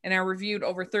 and I reviewed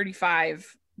over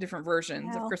 35 different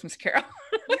versions of Christmas Carol.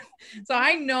 So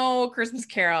I know Christmas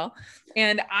Carol,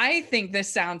 and I think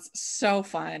this sounds so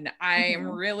fun. I am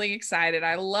really excited.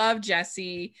 I love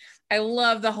Jesse. I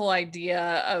love the whole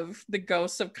idea of the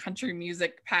ghosts of country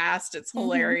music past. It's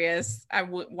hilarious.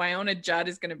 Winona Judd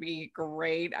is going to be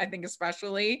great. I think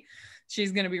especially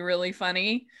she's going to be really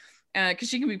funny because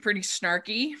she can be pretty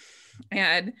snarky.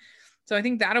 And so I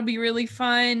think that'll be really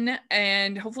fun.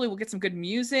 And hopefully we'll get some good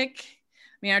music.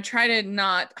 I mean, I try to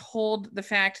not hold the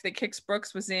fact that Kix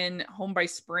Brooks was in Home by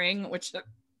Spring, which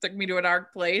took me to a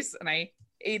dark place and I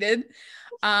hated.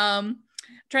 Try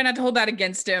not to hold that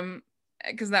against him,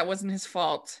 because that wasn't his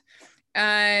fault.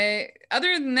 Other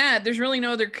than that, there's really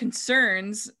no other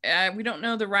concerns. We don't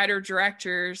know the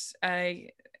writer-directors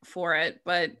for it,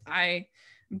 but I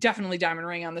definitely Diamond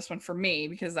Ring on this one for me,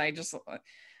 because I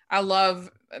love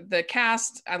the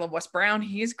cast. I love Wes Brown.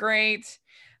 He's great.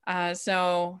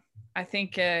 So I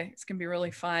think it's going to be really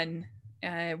fun.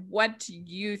 What do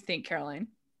you think, Caroline?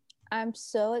 I'm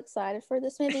so excited for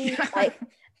this movie.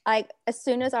 Like as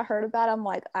soon as I heard about it, I'm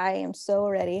like, I am so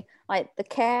ready. Like the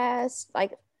cast,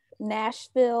 like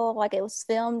Nashville, like it was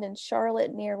filmed in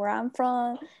Charlotte near where I'm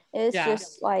from. It's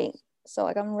just like so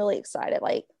like I'm really excited.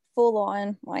 Like full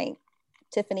on like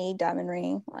Tiffany diamond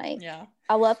ring. Like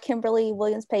I love Kimberly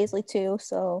Williams Paisley too.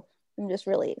 So I'm just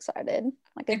really excited.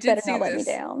 Like it better not let me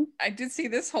down. I did see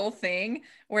this whole thing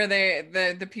where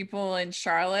the people in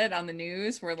Charlotte on the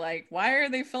news were like, why are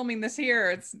they filming this here?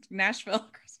 It's Nashville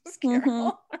Christmas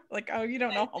Carol. Like, oh, you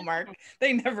don't know Hallmark.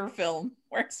 They never film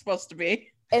where it's supposed to be.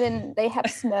 And then they have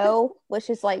snow, which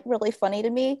is like really funny to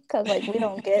me because like we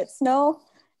don't get snow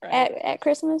at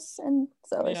Christmas. And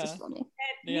so it's just funny.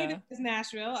 Neither is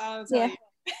Nashville, I'll tell you.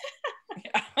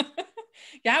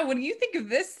 Yeah, what do you think of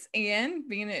this, Anne,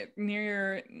 being near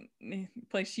your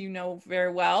place you know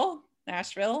very well,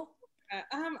 Nashville?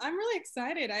 I'm really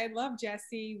excited. I love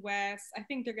Jesse, Wes. I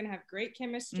think they're going to have great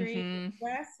chemistry.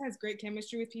 Wes has great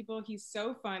chemistry with people. He's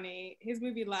so funny. His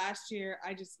movie last year,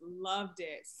 I just loved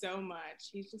it so much.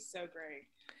 He's just so great.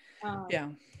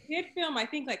 He did film, I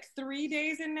think, like 3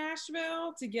 days in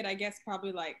Nashville to get, I guess,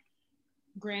 probably like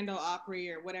Grand Ole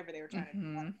Opry or whatever they were trying to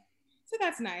do. So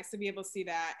that's nice to be able to see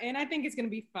that. And I think it's going to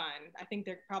be fun. I think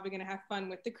they're probably going to have fun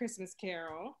with the Christmas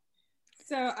Carol.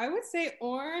 So I would say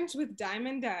orange with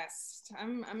diamond dust.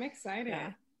 I'm excited.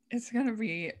 Yeah, it's going to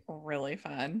be really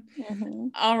fun.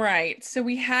 All right. So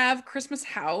we have Christmas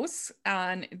House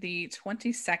on the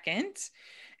 22nd.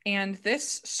 And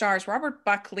this stars Robert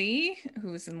Buckley,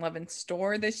 who's in Love and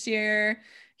Store this year.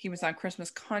 He was on Christmas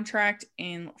Contract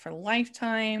for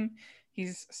Lifetime.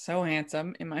 He's so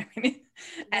handsome, in my opinion.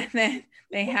 And then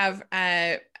they have,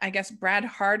 I guess, Brad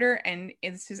Harder, and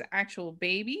it's his actual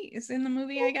baby is in the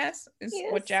movie, I guess, is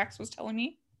what Jax was telling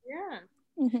me.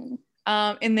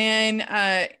 And then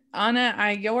Anna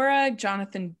Ayora,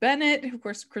 Jonathan Bennett, of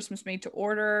course, Christmas Made to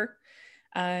Order,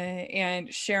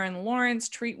 and Sharon Lawrence,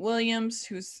 Treat Williams,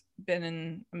 who's been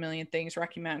in a million things,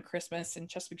 Rocky Mountain Christmas and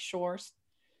Chesapeake Shores.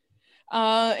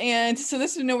 And so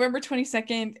this is November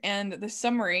 22nd, and the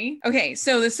summary. Okay,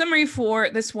 so the summary for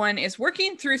this one is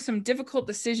working through some difficult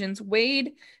decisions.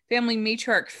 Wade family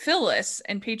matriarch Phyllis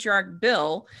and patriarch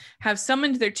Bill have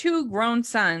summoned their 2 grown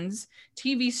sons,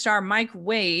 TV star Mike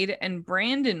Wade and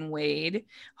Brandon Wade,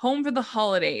 home for the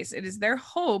holidays. It is their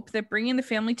hope that bringing the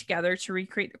family together to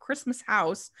recreate the Christmas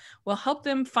house will help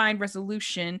them find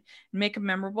resolution and make a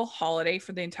memorable holiday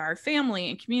for the entire family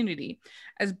and community.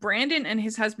 As Brandon and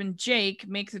his husband Jake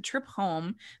make the trip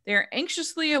home, they are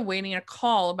anxiously awaiting a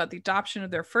call about the adoption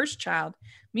of their first child.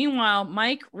 Meanwhile,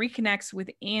 Mike reconnects with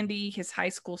Andy, his high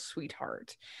school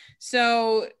sweetheart.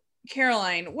 So,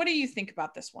 Caroline, what do you think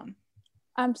about this one?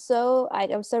 I'm so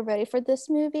ready for this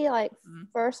movie. Like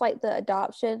first, like the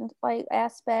adoption like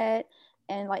aspect,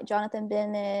 and like Jonathan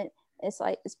Bennett is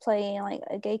playing like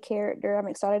a gay character. I'm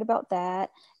excited about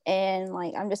that, and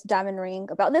like I'm just diamond ring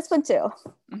about this one too.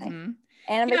 Like, and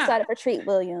I'm excited for Treat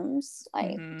Williams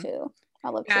too. I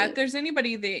love Treat. If there's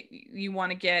anybody that you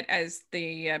want to get as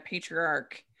the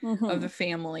patriarch of the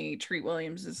family, Treat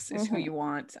Williams is who you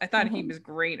want. I thought he was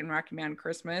great in Rocky Mountain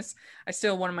Christmas. I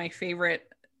still one of my favorite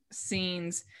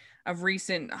scenes of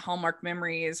recent Hallmark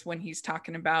memory is when he's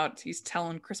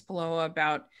telling Chris Poloa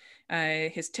about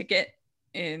his ticket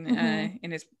in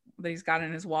his that he's got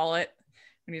in his wallet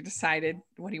when he decided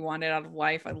what he wanted out of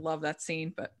life. I love that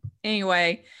scene. But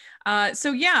anyway,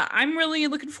 so yeah, I'm really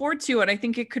looking forward to it. I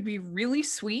think it could be really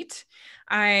sweet.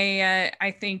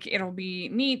 I think it'll be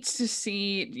neat to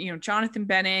see, Jonathan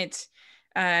Bennett.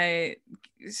 I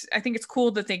think it's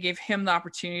cool that they gave him the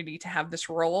opportunity to have this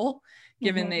role,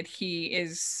 given that he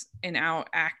is an out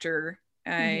actor.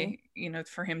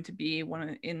 For him to be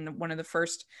one of the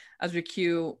first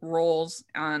LGBTQ roles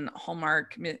on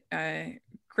Hallmark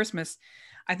Christmas,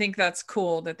 I think that's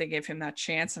cool that they gave him that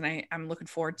chance, and I'm looking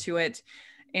forward to it.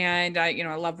 And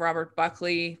I love Robert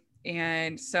Buckley,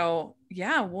 and so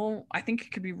yeah, well, I think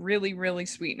it could be really, really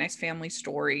sweet, nice family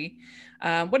story.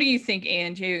 What do you think,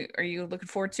 Angie? Are you looking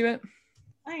forward to it?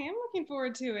 I am looking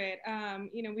forward to it.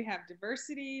 We have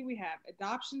diversity, we have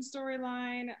adoption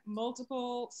storyline,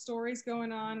 multiple stories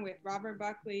going on with Robert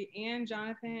Buckley and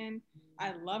Jonathan.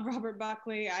 I love Robert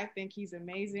Buckley. I think he's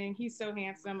amazing. He's so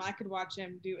handsome. I could watch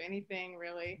him do anything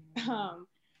really.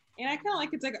 And I kind of like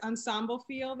it's like an ensemble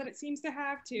feel that it seems to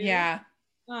have too. Yeah.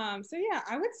 So yeah,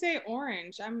 I would say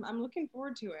orange. I'm looking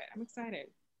forward to it. I'm excited.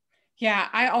 Yeah,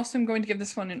 I also am going to give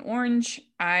this one an orange.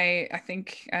 I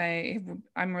think I'm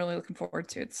really looking forward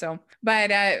to it. So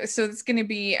it's going to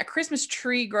be A Christmas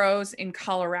Tree Grows in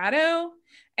Colorado,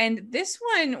 And this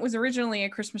one was originally A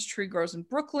Christmas Tree Grows in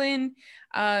Brooklyn.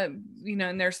 And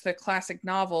there's the classic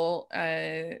novel,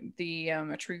 A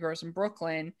Tree Grows in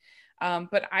Brooklyn.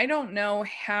 But I don't know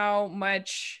how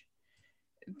much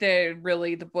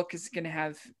the book is going to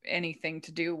have anything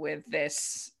to do with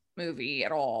this movie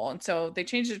at all. And so they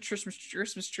changed it to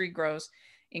Christmas Tree Grows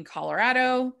in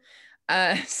Colorado.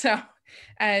 The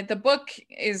book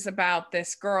is about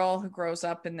this girl who grows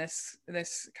up in this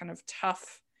kind of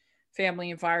tough family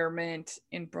environment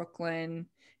in Brooklyn,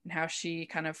 and how she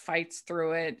kind of fights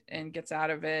through it and gets out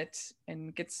of it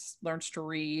and learns to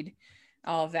read,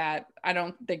 all of that. I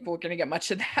don't think we're going to get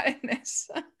much of that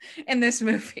in this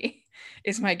movie,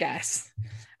 is my guess.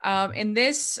 And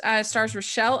this stars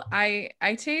Rochelle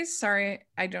Ites. Sorry,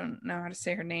 I don't know how to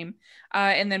say her name.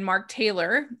 And then Mark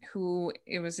Taylor, who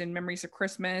it was in Memories of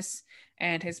Christmas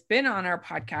and has been on our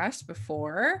podcast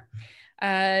before.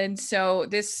 And so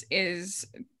this is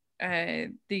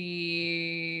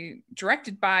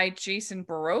directed by Jason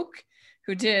Baroque,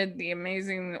 who did the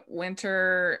amazing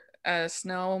winter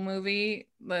snow movie,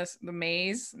 the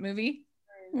Maze movie,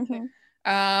 Mm-hmm.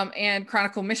 and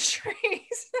Chronicle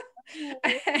Mysteries.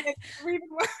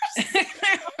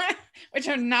 Which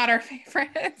are not our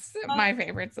favorites. My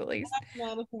favorites, at least. I'm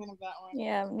not a fan of that one.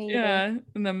 Yeah, me either. Yeah,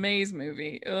 the Maze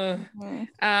movie. Mhm.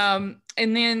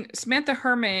 And then Samantha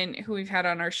Herman, who we've had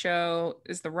on our show,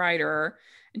 is the writer,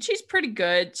 and she's pretty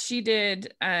good. She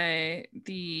did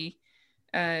the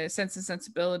Sense and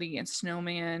Sensibility and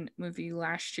Snowman movie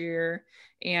last year,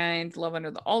 and Love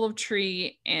Under the Olive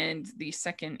Tree, and the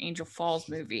second Angel Falls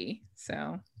movie.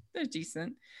 So they're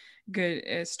decent,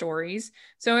 good stories.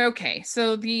 So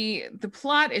the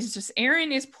plot is just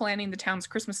Aaron is planning the town's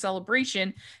Christmas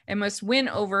celebration and must win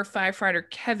over firefighter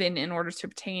Kevin in order to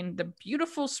obtain the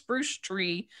beautiful spruce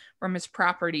tree from his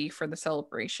property for the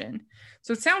celebration.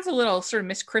 So it sounds a little sort of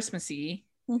Miss Christmassy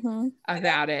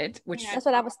about it, which That's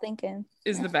what I was thinking.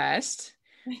 is the best.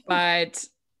 But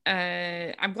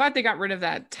I'm glad they got rid of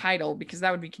that title, because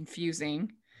that would be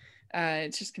confusing.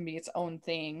 It just can be its own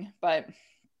thing. But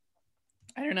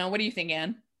I don't know. What do you think,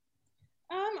 Anne?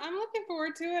 I'm looking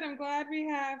forward to it. I'm glad we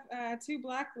have two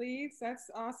Black leads. That's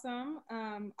awesome.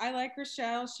 I like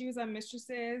Rochelle. She was on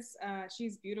Mistresses.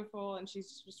 She's beautiful and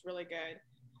she's just really good.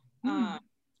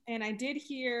 And I did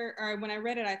hear, or when I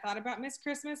read it, I thought about Miss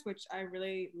Christmas, which I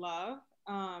really love.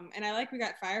 And I like we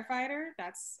got firefighter.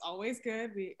 That's always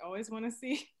good. We always want to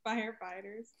see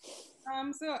firefighters.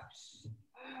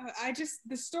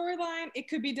 The storyline, it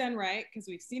could be done right because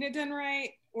we've seen it done right,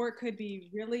 or it could be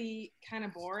really kind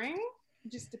of boring.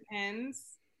 It just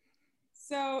depends.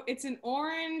 So it's an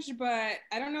orange, but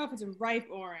I don't know if it's a ripe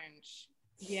orange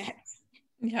yet.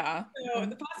 Yeah. So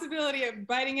the possibility of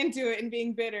biting into it and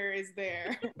being bitter is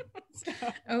there.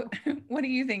 What do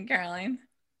you think, Caroline?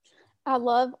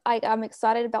 I'm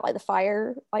excited about like the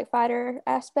fighter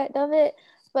aspect of it,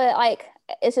 but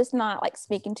it's just not like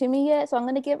speaking to me yet. So I'm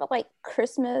gonna give it like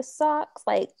Christmas socks.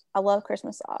 Like I love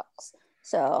Christmas socks.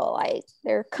 So like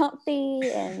they're comfy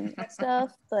and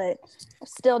stuff, but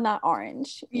still not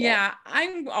orange. Yeah,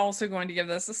 I'm also going to give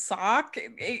this a sock.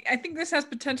 I think this has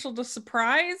potential to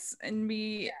surprise and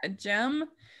be a gem,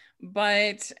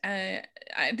 but I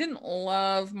didn't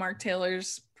love Mark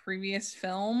Taylor's previous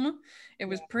film. It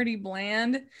was pretty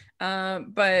bland,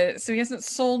 but so he hasn't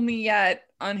sold me yet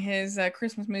on his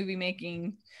Christmas movie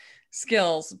making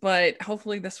skills, but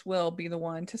hopefully this will be the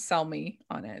one to sell me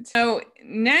on it. So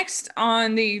next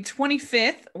on the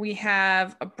 25th, we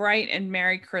have A Bright and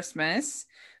Merry Christmas.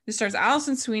 This stars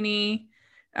Allison Sweeney,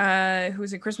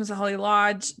 who's in Christmas at Holly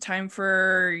Lodge, Time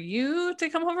for You to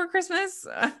Come Home for Christmas,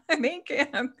 I think.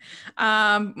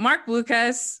 Mark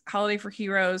Blucas, Holiday for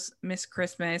Heroes, Miss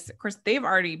Christmas. Of course, they've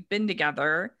already been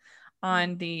together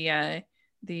on the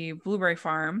Blueberry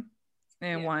Farm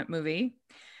movie.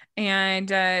 And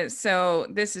so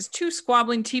this is two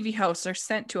squabbling TV hosts are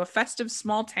sent to a festive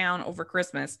small town over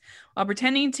Christmas. While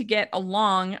pretending to get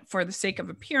along for the sake of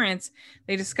appearance,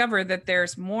 they discover that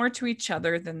there's more to each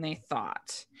other than they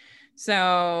thought.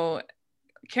 So,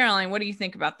 Caroline, what do you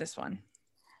think about this one?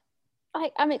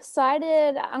 I'm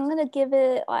excited. I'm gonna give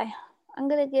it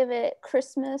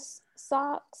Christmas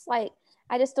socks. Like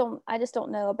I just don't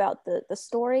know about the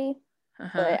story,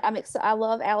 but I'm excited. I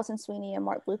love Allison Sweeney and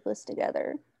Mark Blucas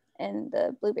together in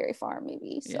the Blueberry Farm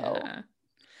movie. So,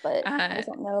 but I just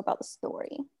don't know about the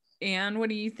story. Anne, what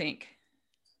do you think?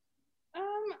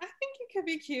 I think it could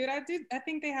be cute. I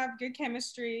think they have good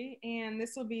chemistry, and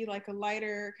this will be like a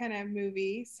lighter kind of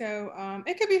movie. So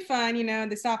it could be fun,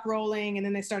 they stop rolling and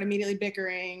then they start immediately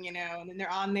bickering, and then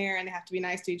they're on there and they have to be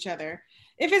nice to each other.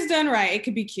 If it's done right, it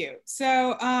could be cute.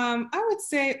 So I would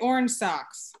say orange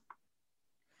socks.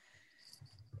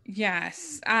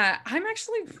 Yes. I'm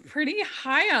actually pretty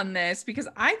high on this because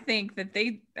I think that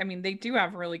they do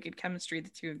have really good chemistry, the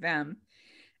two of them.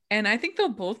 And I think they'll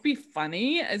both be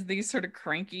funny as these sort of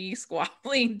cranky,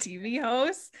 squabbling TV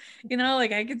hosts.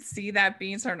 Like I could see that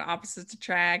being sort of opposites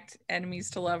attract,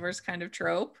 enemies to lovers kind of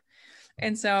trope.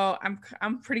 And so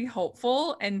I'm pretty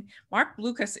hopeful. And Mark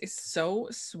Lucas is so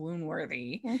swoon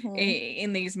worthy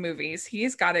in these movies.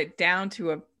 He's got it down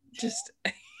to a just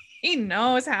he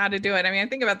knows how to do it. I mean, I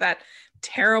think about that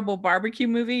terrible barbecue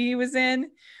movie he was in,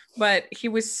 but he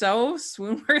was so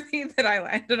swoon worthy that I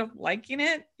ended up liking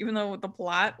it, even though the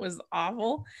plot was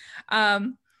awful.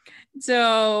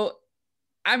 So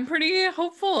I'm pretty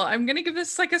hopeful. I'm gonna give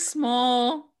this like a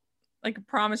small, like a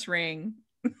promise ring,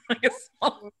 like a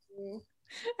small,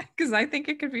 because I think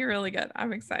it could be really good.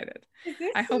 I'm excited.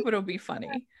 I hope it'll be funny.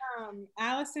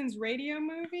 Allison's radio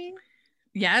movie.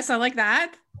 Yes, I like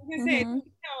that. I was gonna say,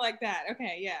 like that.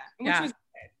 Okay, yeah. Which was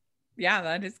good. Yeah,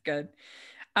 that is good.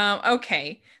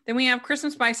 Okay, then we have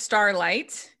Christmas by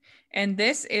Starlight, and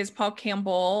this is Paul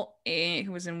Campbell,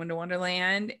 who was in Winter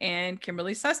Wonderland, and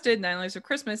Kimberly Susted, Nine Lives of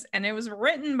Christmas, and it was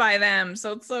written by them,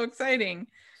 so it's so exciting.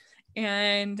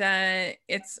 And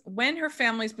it's when her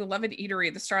family's beloved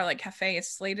eatery, the Starlight Cafe, is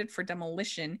slated for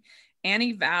demolition.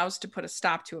 Annie vows to put a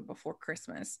stop to it before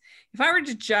Christmas. If I were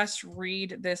to just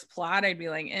read this plot, I'd be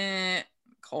like,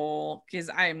 Cole, because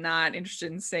I am not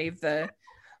interested in Save the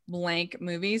Blank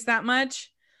movies that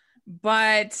much.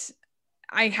 But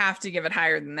I have to give it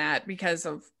higher than that because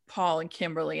of Paul and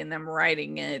Kimberly and them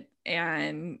writing it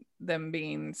and them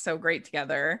being so great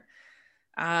together.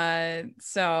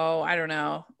 So I don't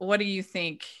know. What do you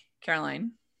think,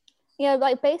 Caroline? Yeah,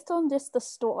 like based on just the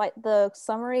story, like the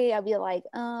summary, I'd be like,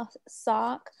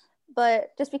 sock.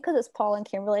 But just because it's Paul and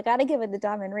Kimberly, I gotta give it the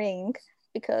diamond ring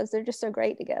because they're just so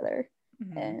great together.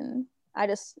 And I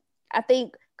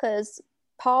think because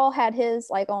Paul had his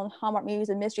like on Hallmark Movies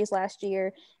and Mysteries last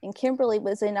year, and Kimberly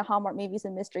was in the Hallmark Movies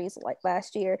and Mysteries like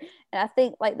last year, and I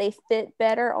think like they fit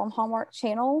better on Hallmark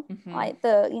Channel, like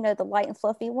the light and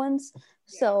fluffy ones.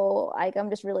 So like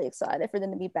I'm just really excited for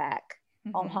them to be back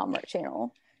on Hallmark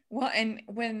Channel. Well, and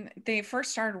when they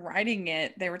first started writing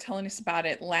it, they were telling us about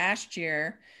it last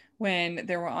year when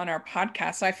they were on our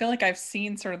podcast. So I feel like I've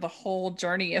seen sort of the whole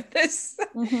journey of this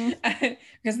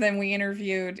because then we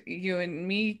interviewed you and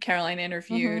me, Caroline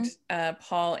interviewed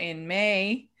Paul in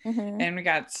May and we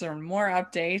got some more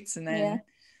updates. And then,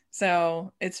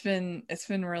 so it's been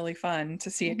really fun to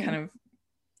see it kind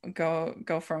of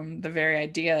go from the very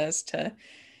ideas to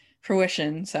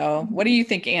fruition. So what do you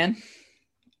think, Anne?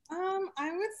 I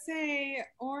would say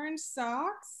orange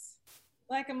socks.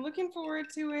 Like I'm looking forward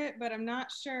to it, but I'm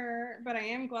not sure. But I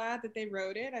am glad that they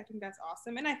wrote it. I think that's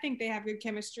awesome. And I think they have good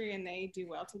chemistry and they do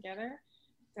well together.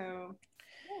 So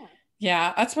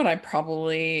yeah, that's what I'd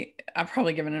probably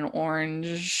give it an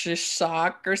orange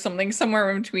sock or something somewhere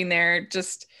in between there.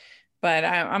 But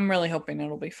I'm really hoping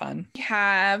it'll be fun. We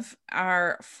have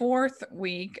our fourth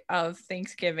week of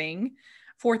Thanksgiving,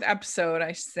 fourth episode,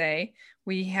 I should say.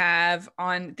 We have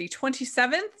on the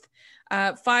 27th,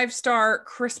 5-Star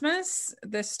Christmas.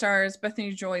 This stars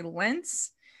Bethany Joy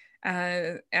Lenz.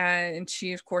 And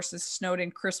she, of course, is Snowed in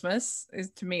Christmas,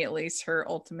 is to me at least her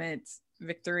ultimate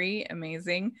victory.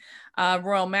 Amazing.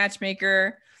 Royal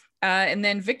Matchmaker. And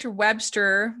then Victor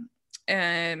Webster,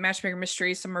 Matchmaker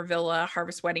Mystery, Summer Villa,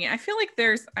 Harvest Wedding. I feel like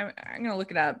I'm going to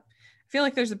look it up. I feel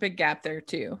like there's a big gap there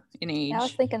too in age. Yeah, I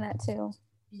was thinking that too.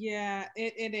 Yeah,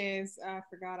 it is. I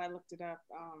forgot I looked it up.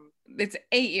 It's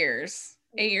 8 years.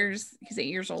 8 years. He's 8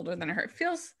 years older than her. It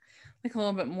feels like a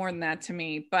little bit more than that to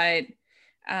me, but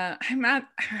I'm not.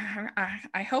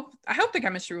 I hope the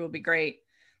chemistry will be great.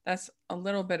 That's a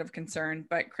little bit of concern.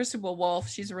 But Christabel Wolf,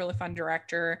 she's a really fun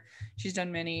director. She's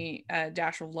done many.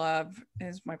 Dash of Love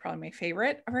is probably my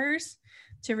favorite of hers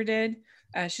she ever did.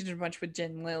 She did a bunch with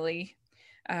Jen Lilly.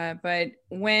 But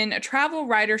when a travel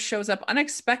writer shows up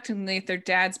unexpectedly at their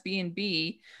dad's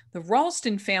B&B, the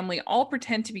Ralston family all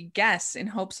pretend to be guests in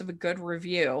hopes of a good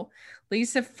review.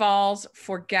 Lisa falls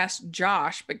for guest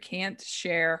Josh, but can't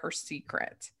share her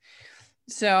secret.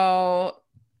 So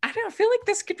I don't feel like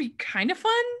this could be kind of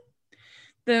fun.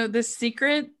 The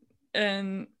secret,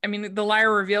 and I mean, the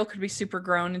liar reveal could be super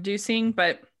groan inducing,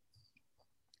 but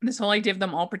this whole idea of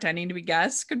them all pretending to be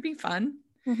guests could be fun.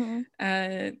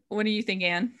 What do you think,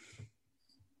 Anne?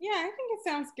 Yeah, I think it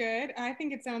sounds good. I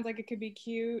think it sounds like it could be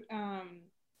cute. I'm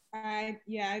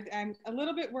a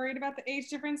little bit worried about the age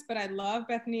difference, but I love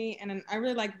Bethany and I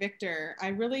really like Victor. I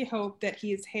really hope that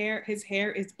his hair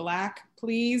is black,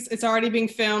 please. It's already being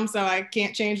filmed, so I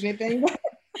can't change anything.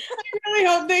 I really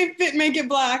hope they make it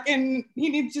black, and he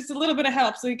needs just a little bit of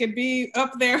help so he could be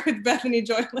up there with Bethany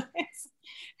Joy Lennox.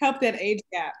 Help that age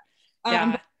gap.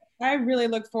 Yeah. I really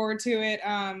look forward to it.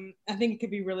 I think it could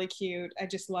be really cute. I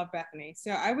just love Bethany.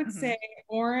 So I would say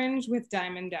orange with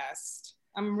diamond dust.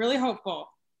 I'm really hopeful.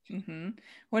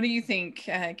 What do you think,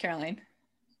 Caroline?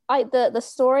 Like the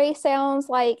story sounds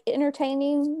like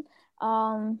entertaining.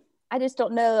 I just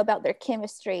don't know about their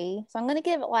chemistry. So I'm gonna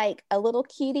give it like a little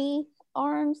cutie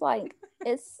orange. Like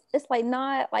it's like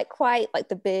not like quite like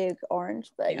the big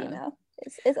orange, but you know,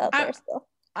 it's up there still.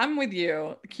 I'm with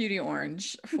you, cutie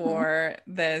orange for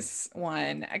this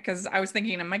one, because I was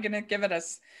thinking, am I gonna give it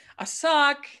a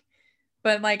suck?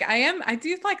 But like I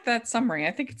do like that summary.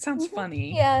 I think it sounds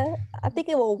funny. Yeah, I think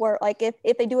it will work. Like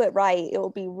if they do it right, it will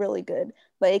be really good.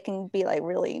 But it can be like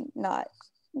really not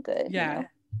good. Yeah. You know?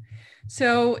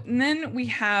 So then we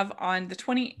have on the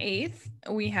 28th,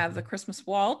 we have the Christmas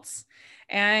Waltz.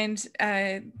 And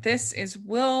this is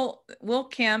Will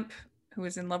Kemp, who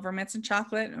is in Love, Romance, and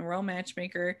Chocolate and Royal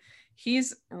Matchmaker.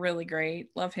 He's really great.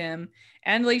 Love him.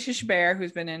 And Lacey Chabert,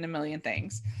 who's been in a million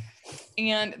things.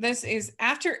 And this is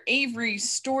after Avery's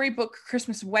storybook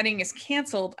Christmas wedding is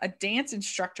canceled, a dance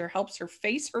instructor helps her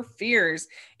face her fears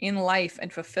in life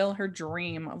and fulfill her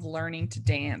dream of learning to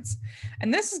dance.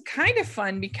 And this is kind of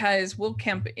fun because Will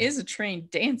Kemp is a trained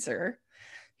dancer.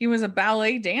 He was a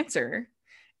ballet dancer.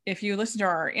 If you listen to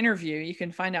our interview, you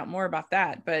can find out more about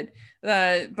that. But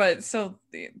so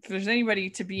if there's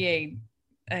anybody to be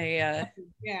yeah,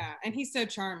 and he's so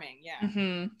charming.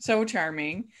 Yeah. So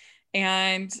charming.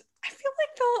 And I feel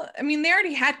like they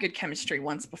already had good chemistry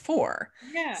once before.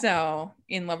 Yeah. So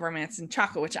in Love, Romance, and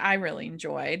Chocolate, which I really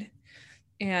enjoyed.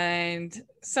 And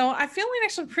so I feel like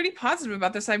actually pretty positive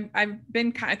about this. I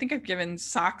think I've given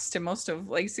socks to most of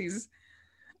Lacey's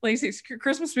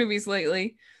Christmas movies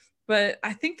lately, but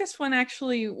I think this one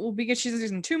actually will be good.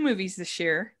 She's in 2 movies this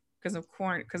year because of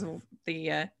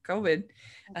the COVID.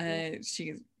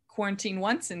 She quarantined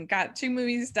once and got 2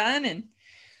 movies done,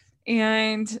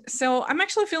 and so I'm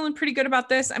actually feeling pretty good about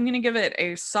this. I'm going to give it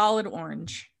a solid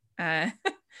orange. What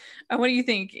do you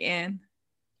think, Anne?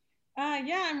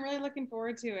 Yeah, I'm really looking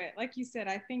forward to it. Like you said,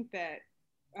 I think that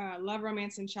Love,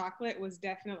 Romance, and Chocolate was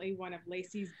definitely one of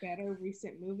Lacey's better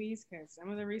recent movies because some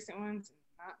of the recent ones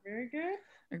are not very good.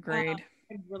 Agreed.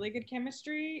 Had really good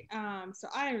chemistry. So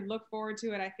I look forward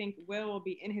to it. I think Will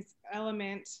be in his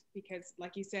element because,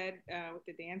 like you said, with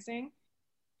the dancing.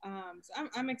 So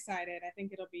I'm excited. I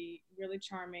think it'll be really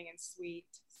charming and sweet.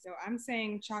 So I'm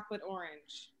saying chocolate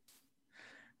orange.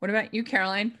 What about you,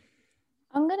 Caroline?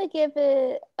 I'm gonna give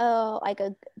it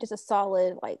just a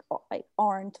solid like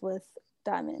orange with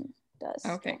diamond dust.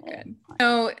 Okay, good.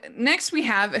 So next we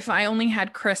have If I Only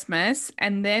Had Christmas,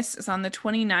 and this is on the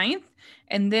 29th.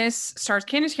 And this stars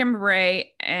Candace Cameron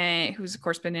Bure, who's of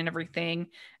course been in everything,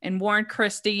 and Warren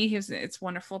Christie. It's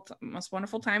wonderful, most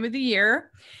wonderful time of the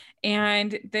year.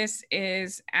 And this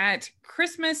is at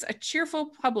Christmas, a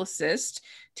cheerful publicist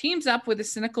teams up with a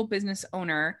cynical business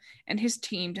owner and his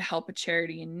team to help a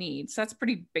charity in need. So that's a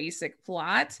pretty basic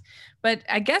plot. But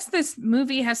I guess this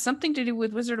movie has something to do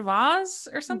with Wizard of Oz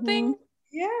or something.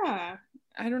 Yeah.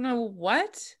 I don't know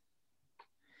what.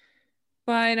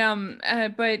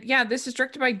 But yeah, this is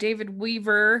directed by David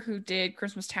Weaver, who did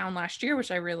Christmas Town last year, which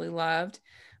I really loved.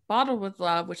 Bottled with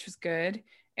Love, which was good.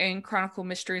 And Chronicle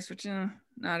Mysteries, which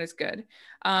not as good.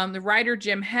 The writer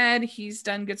Jim Head, he's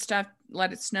done good stuff.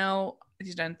 Let It Snow.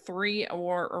 He's done 3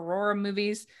 Aurora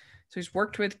movies. So he's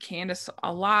worked with Candace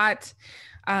a lot.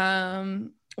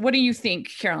 What do you think,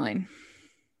 Caroline?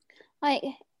 Like,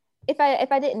 if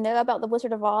I didn't know about the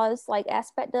Wizard of Oz like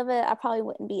aspect of it, I probably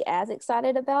wouldn't be as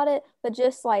excited about it. But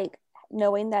just like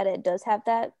knowing that it does have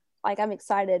that, like I'm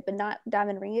excited, but not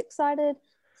diamond ring excited.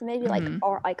 So maybe like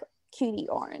cutie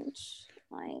orange.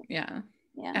 Like yeah.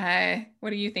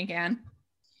 What do you think, Anne?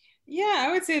 Yeah,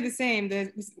 I would say the same.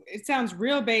 It sounds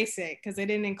real basic because they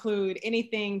didn't include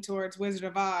anything towards Wizard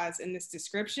of Oz in this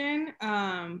description.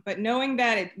 But knowing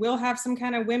that it will have some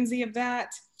kind of whimsy of that,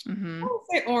 I would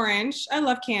say orange. I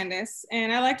love Candace,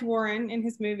 and I liked Warren in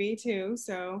his movie too.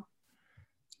 So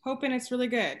hoping it's really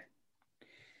good.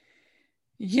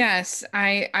 Yes,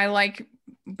 I like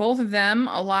both of them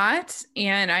a lot,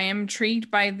 and I am intrigued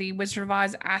by the Wizard of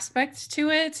Oz aspect to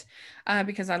it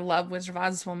because I love Wizard of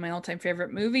Oz. It's one of my all-time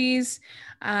favorite movies,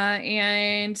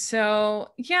 and so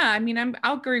yeah, I mean,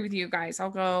 I'll agree with you guys. I'll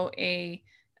go a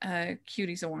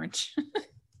cuties orange.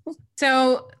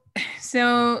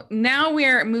 So now we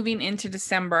are moving into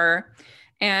December,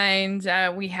 And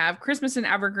we have Christmas in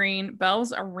Evergreen.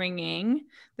 Bells are ringing.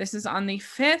 This is on the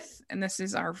 5th, and this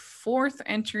is our 4th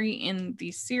entry in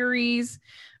the series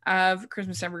of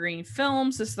Christmas Evergreen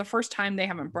films. This is the first time they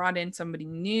haven't brought in somebody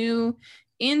new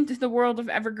into the world of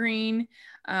Evergreen,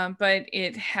 but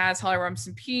it has Holly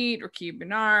Robinson Peete, Rakia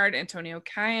Bernard, Antonio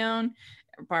Cajon,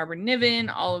 Barbara Niven,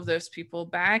 all of those people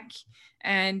back.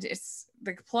 And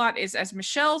the plot is, as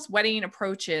Michelle's wedding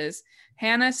approaches,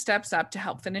 Hannah steps up to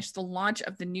help finish the launch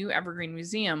of the new Evergreen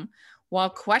Museum while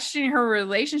questioning her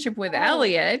relationship with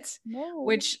Elliot,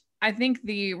 which I think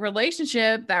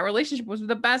that relationship was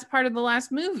the best part of the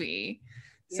last movie.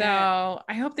 Yeah. So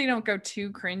I hope they don't go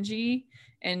too cringy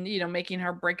and, making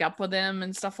her break up with him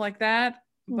and stuff like that.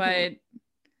 Mm-hmm. But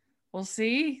we'll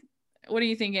see. What do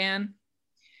you think, Anne?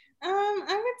 I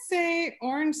would say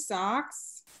orange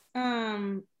socks.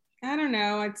 I don't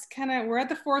know. We're at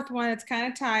the 4th one. It's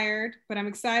kind of tired, but I'm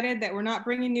excited that we're not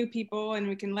bringing new people and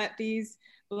we can let these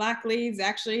black leads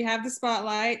actually have the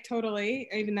spotlight totally,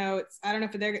 even though I don't know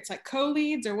if it's like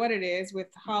co-leads or what it is with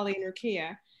Holly and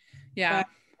Rakia. Yeah.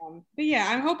 But yeah,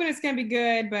 I'm hoping it's going to be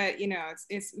good, but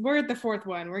we're at the 4th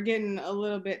one. We're getting a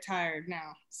little bit tired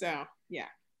now. So yeah.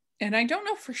 And I don't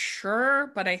know for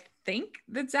sure, but I think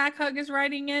that Zach Hugg is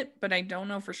writing it, but I don't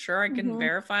know for sure. I couldn't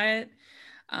verify it.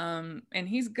 And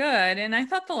he's good. And I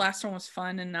thought the last one was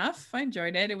fun enough. I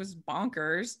enjoyed it. It was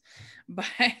bonkers, but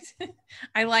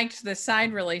I liked the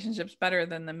side relationships better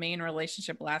than the main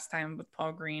relationship last time with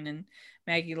Paul Green and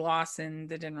Maggie Lawson.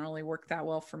 That didn't really work that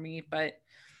well for me,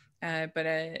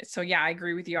 so yeah, I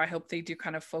agree with you. I hope they do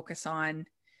kind of focus on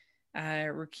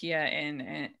Rakia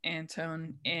and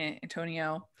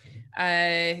Antonio.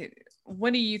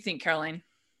 What do you think, Caroline?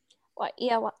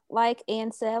 Like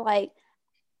Anne said,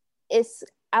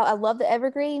 I love the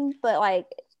Evergreen, but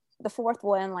the 4th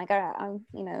one, I'm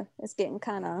it's getting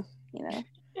kind of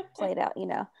played out,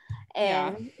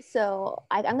 and so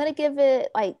I'm gonna give it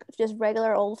just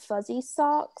regular old fuzzy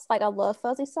socks. I love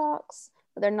fuzzy socks,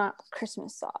 but they're not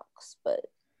Christmas socks, but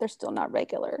they're still not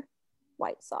regular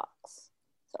white socks.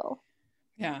 So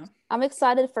yeah, I'm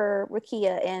excited for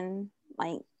Rakia, and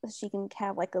she can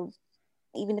have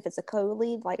even if it's a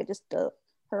co-lead,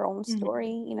 her own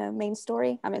story, main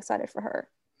story. I'm excited for her.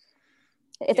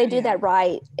 If they do that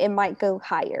right, it might go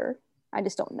higher. I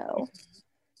just don't know.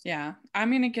 Yeah, I'm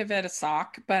going to give it a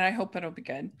sock, but I hope it'll be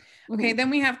good. Okay,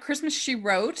 then we have Christmas, She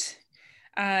Wrote,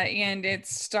 and it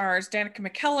stars Danica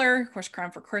McKellar, of course, Crime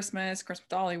for Christmas, Christmas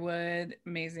Dollywood,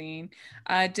 amazing.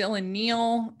 Dylan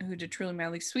Neal, who did Truly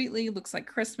Madly Sweetly, Looks Like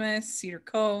Christmas, Cedar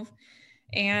Cove,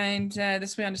 and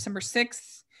this will be on December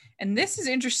 6th. And this is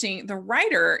interesting. The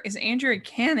writer is Andrea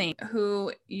Canning,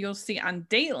 who you'll see on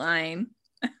Dateline.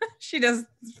 She does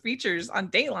features on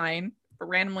Dateline, but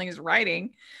randomly is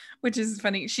writing, which is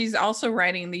funny. She's also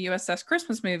writing the USS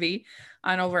Christmas movie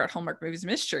on over at Hallmark Movies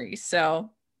Mystery.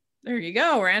 So there you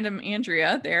go, random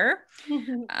Andrea there.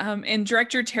 And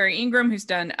director Terry Ingram, who's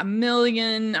done a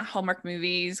million Hallmark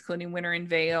movies, including Winter in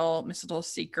Vale, Mistletoe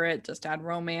Secret, Just Add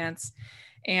Romance.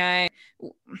 And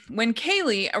when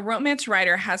Kaylee, a romance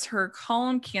writer, has her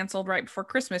column canceled right before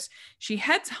Christmas, she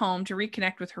heads home to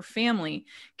reconnect with her family.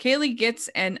 Kaylee gets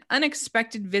an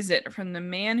unexpected visit from the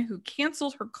man who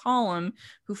canceled her column,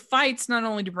 who fights not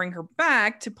only to bring her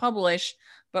back to publish,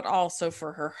 but also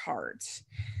for her heart.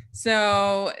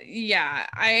 So yeah,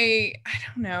 I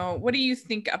don't know. What do you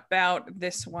think about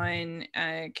this one,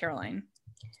 Caroline?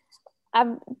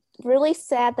 I'm really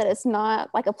sad that it's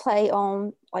not a play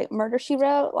on Murder, She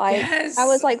Wrote. Yes. I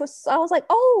was like,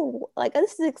 oh,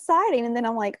 this is exciting, and then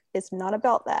I'm like, it's not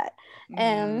about that.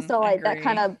 And so that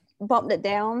kind of bumped it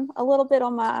down a little bit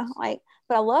on my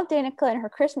but I love Danica and her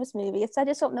Christmas movie. I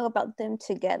just don't know about them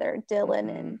together, Dylan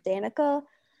and Danica.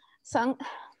 So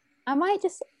I might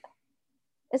just,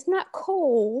 it's not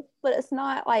cool, but it's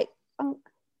not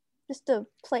just a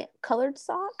plain colored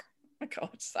sock. A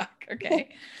colored sock, okay.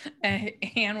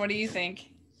 Anne, what do you think?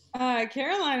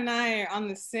 Caroline and I are on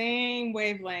the same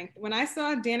wavelength. When I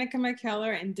saw Danica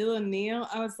McKellar and Dylan Neal,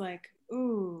 I was like,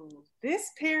 ooh, this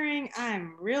pairing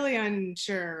I'm really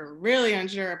unsure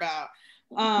about.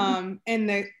 And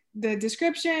the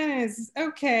description is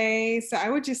okay, so I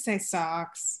would just say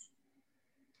socks.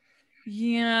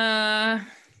 Yeah.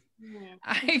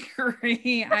 I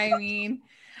agree. I mean,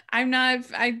 I'm not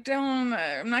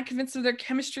convinced of their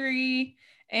chemistry,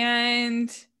 and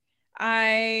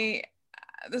the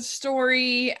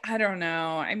story, I don't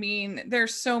know. I mean,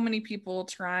 there's so many people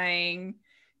trying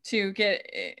to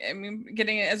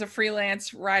getting it as a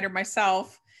freelance writer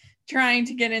myself, trying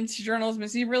to get into journalism.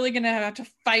 Is he really going to have to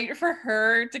fight for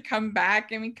her to come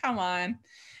back? I mean, come on.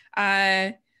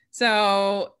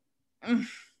 So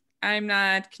I'm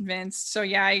not convinced. So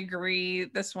yeah, I agree.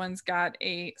 This one's got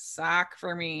a sock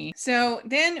for me. So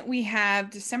then we have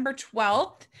December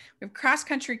 12th. We have Cross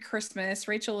Country Christmas.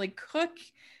 Rachel Lee Cook,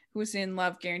 who's in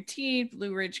Love Guaranteed,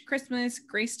 Blue Ridge Christmas,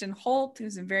 Grayston Holt,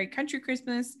 who's in Very Country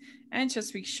Christmas, and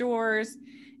Chesapeake Shores.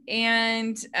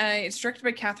 And it's directed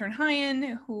by Katherine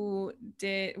Hyan,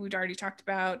 we'd already talked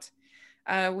about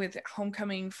with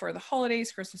Homecoming for the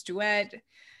Holidays, Christmas Duet.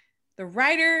 The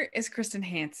writer is Kristen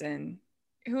Hanson,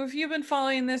 who, if you've been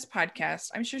following this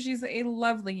podcast, I'm sure she's a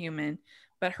lovely human,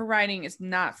 but her writing is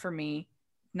not for me,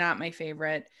 not my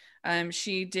favorite.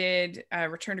 She did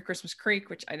Return to Christmas Creek,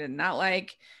 which I did not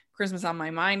like. Christmas on My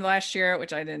Mind last year,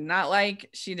 which I did not like.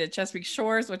 She did Chesapeake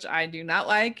Shores, which I do not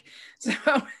like. So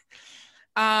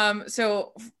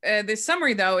the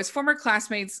summary, though, is former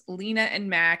classmates Lena and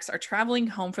Max are traveling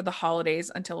home for the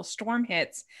holidays until a storm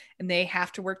hits, and they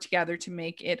have to work together to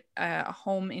make it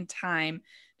home in time,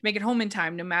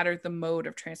 no matter the mode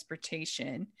of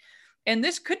transportation. And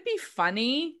this could be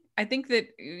funny. I think that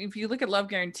if you look at Love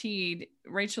Guaranteed,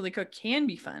 Rachel Lee Cook can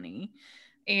be funny,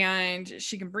 and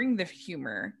she can bring the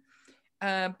humor.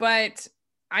 But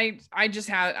I've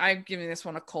given this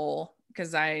one a coal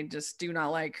because I just do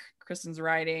not like Kristen's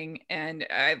writing, and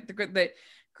the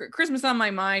Christmas on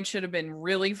My Mind should have been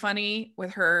really funny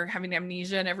with her having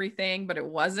amnesia and everything, but it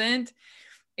wasn't.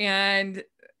 And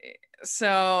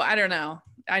so I don't know.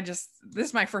 This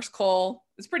is my first coal.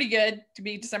 It's pretty good to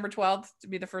be December 12th to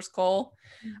be the first coal.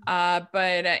 But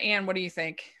Anne, what do you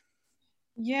think?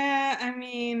 Yeah, I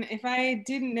mean, if I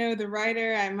didn't know the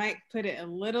writer, I might put it a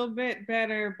little bit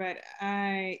better, but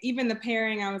even the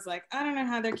pairing, I was like, I don't know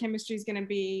how their chemistry is going to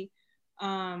be.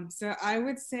 So I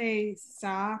would say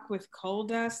sock with coal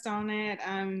dust on it.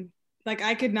 Like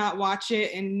I could not watch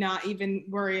it and not even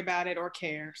worry about it or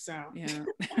care. So yeah,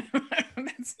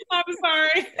 I'm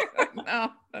sorry.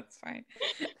 No, that's fine.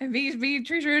 Be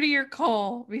true to your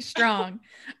coal. Be strong.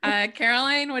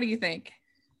 Caroline, what do you think?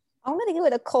 I'm gonna give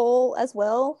it a coal as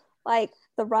well. Like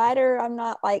the writer, I'm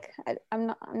not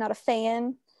a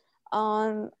fan.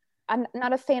 I'm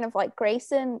not a fan of like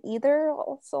Grayson either.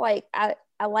 Also, like I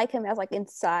like him as like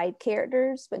inside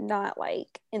characters, but not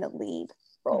like in a lead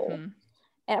role.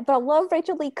 Mm-hmm. But I love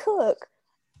Rachel Lee Cook,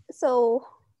 so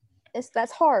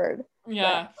that's hard.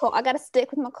 Yeah, I gotta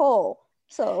stick with my coal.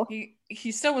 So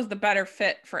he still was the better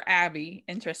fit for Abby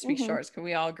in Chesapeake Shores. Can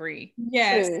we all agree?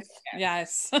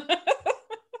 Yes.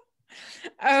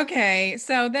 Okay,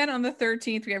 so then on the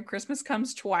 13th, we have Christmas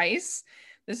Comes Twice.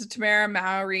 This is Tamara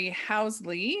Mowry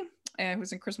Housley, who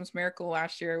was in Christmas Miracle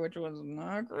last year, which was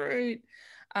not great.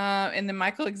 And then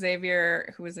Michael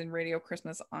Xavier, who was in Radio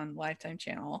Christmas on Lifetime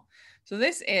Channel. So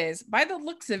this is, by the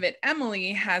looks of it,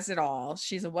 Emily has it all.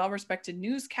 She's a well-respected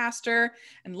newscaster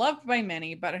and loved by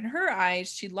many, but in her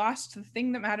eyes, she lost the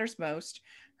thing that matters most,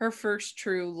 her first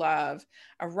true love.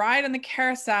 A ride on the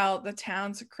carousel at the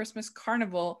town's Christmas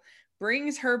carnival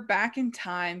brings her back in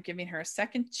time, giving her a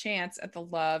second chance at the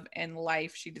love and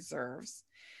life she deserves.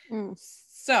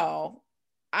 So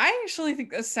I actually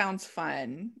think this sounds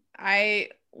fun. I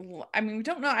mean, we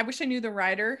don't know. I wish I knew the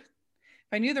writer.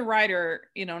 If I knew the writer,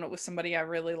 and it was somebody I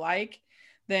really like,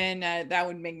 then that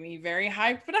would make me very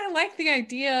hyped. But I like the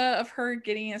idea of her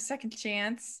getting a second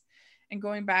chance and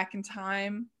going back in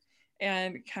time,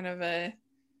 and kind of a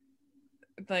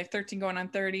like 13 going on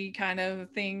 30 kind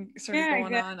of thing sort of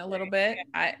going on a little bit.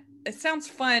 It sounds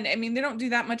fun. I mean, they don't do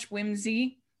that much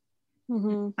whimsy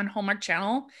on Hallmark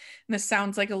Channel, and this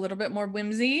sounds like a little bit more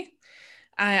whimsy.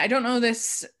 I don't know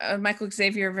this Michael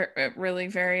Xavier really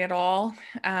very at all,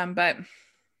 but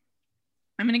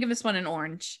I'm gonna give this one an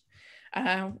orange.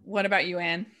 What about you,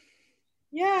 Anne?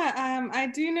 Yeah, I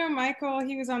do know Michael.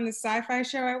 He was on the sci-fi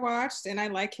show I watched, and I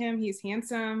like him. He's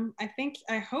handsome.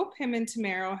 I hope him and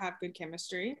Tamara have good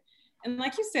chemistry. And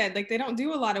like you said, like they don't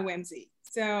do a lot of whimsy.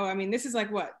 So, I mean, this is like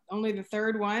only the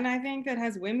third one, I think, that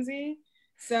has whimsy.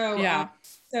 So,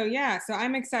 yeah. So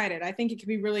I'm excited. I think it could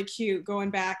be really cute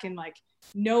going back and like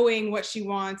knowing what she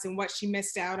wants and what she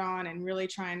missed out on and really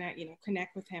trying to,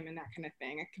 connect with him and that kind of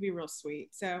thing. It could be real sweet.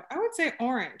 So I would say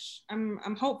orange.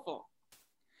 I'm hopeful.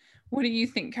 What do you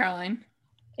think, Caroline?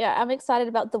 Yeah, I'm excited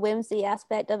about the whimsy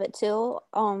aspect of it too.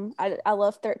 I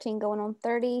love 13 going on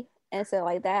 30, and so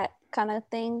like that kind of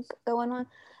thing going on.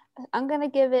 I'm gonna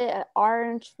give it an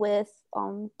orange with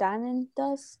diamond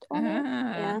dust on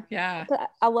it. Yeah. But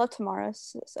I love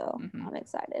Tamara's, so I'm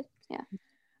excited. Yeah.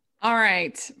 All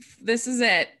right, this is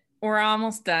it. We're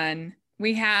almost done.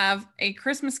 We have a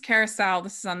Christmas carousel.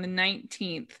 This is on the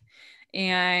 19th.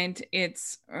 And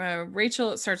it's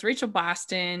Rachel. It stars Rachel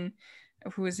Boston,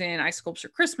 who was in I Sculpture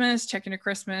Christmas, Check Into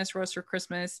Christmas, Rose for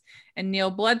Christmas, and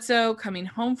Neil Bledsoe, Coming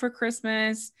Home for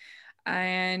Christmas.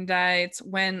 And it's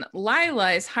when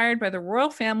Lila is hired by the royal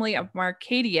family of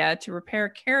Marcadia to repair a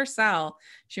carousel.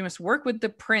 She must work with the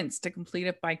prince to complete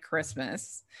it by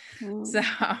Christmas. So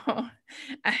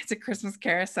it's a Christmas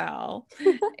carousel.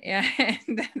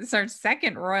 And it's our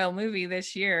second royal movie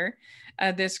this year,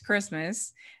 this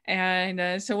Christmas.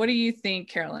 And so what do you think,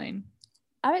 Caroline?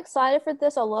 I'm excited for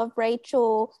this. I love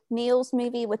Rachel. Neil's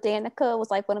movie with Danica was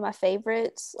like one of my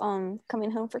favorites, Coming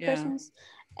Home for Christmas.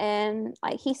 And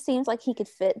like he seems like he could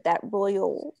fit that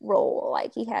royal role.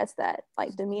 Like he has that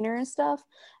like demeanor and stuff.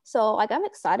 So like I'm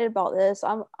excited about this.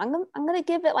 I'm gonna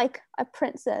give it like a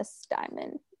princess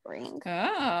diamond ring.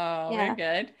 Oh, very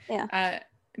good. Yeah.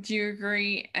 Do you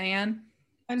agree, Anne?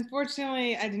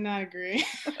 Unfortunately, I do not agree.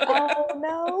 Oh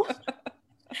no.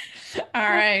 All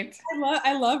right.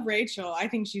 I love Rachel. I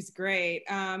think she's great.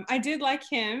 I did like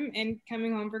him in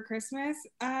Coming Home for Christmas.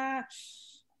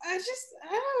 I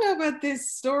don't know about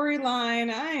this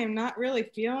storyline. I am not really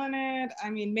feeling it.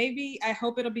 I mean, maybe I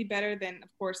hope it'll be better than,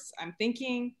 of course, I'm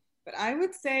thinking. But I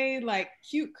would say like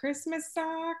cute Christmas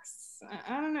socks.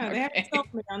 I don't know. They have to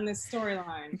sold me on this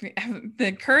storyline.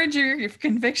 The courage of your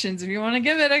convictions. If you want to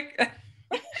give it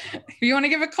if you want to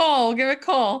give a call, give it a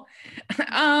call.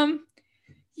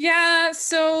 Yeah.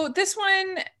 So this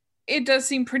one, it does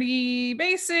seem pretty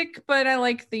basic, but I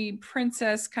like the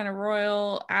princess kind of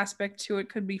royal aspect to it.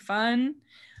 Could be fun.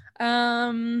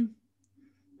 I'm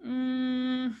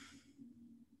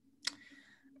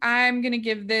gonna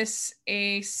give this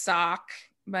a sock,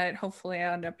 but hopefully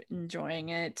I'll end up enjoying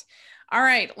it. All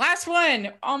right, last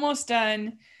one, almost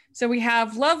done. So we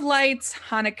have Love Lights,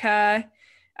 Hanukkah.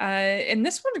 And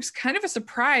this one was kind of a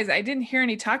surprise. I didn't hear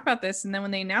any talk about this. And then when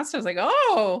they announced it, I was like,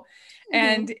 oh,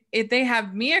 and they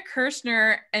have Mia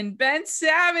Kirshner and Ben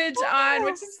Savage on,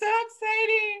 which is so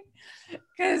exciting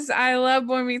because I love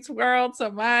Boy Meets World so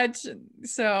much.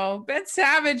 So Ben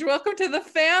Savage, welcome to the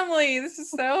family. This is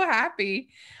so happy.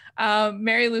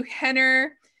 Mary Lou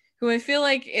Henner, who I feel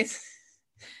like is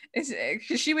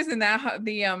she was in that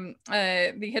the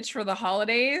Hitch for the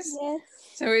Holidays. Yes.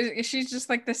 So she's just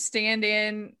like the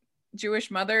stand-in Jewish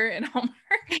mother in Hallmark.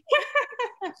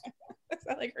 That's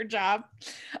like her job.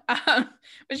 But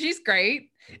she's great.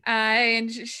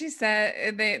 And she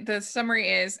said the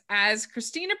summary is, as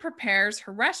Christina prepares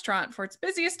her restaurant for its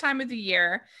busiest time of the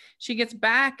year, she gets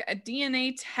back a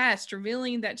DNA test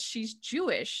revealing that she's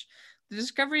Jewish. The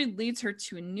discovery leads her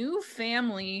to a new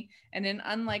family and an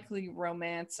unlikely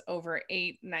romance over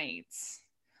 8 nights.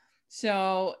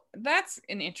 So that's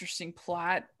an interesting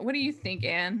plot. What do you think,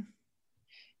 Anne?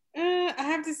 I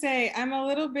have to say, I'm a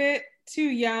little bit too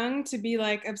young to be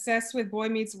like obsessed with Boy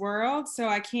Meets World. So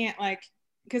I can't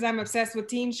because I'm obsessed with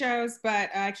teen shows,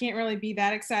 but I can't really be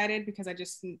that excited because I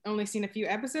just only seen a few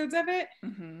episodes of it.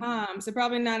 Mm-hmm. So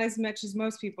probably not as much as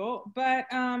most people, but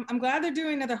I'm glad they're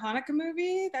doing another Hanukkah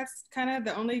movie. That's kind of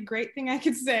the only great thing I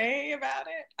could say about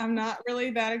it. I'm not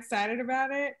really that excited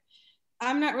about it.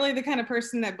 I'm not really the kind of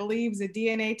person that believes a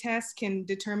DNA test can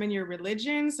determine your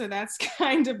religion. So that's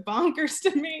kind of bonkers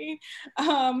to me.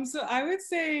 So I would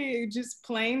say just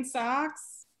plain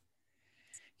socks.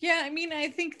 Yeah, I mean, I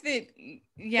think that,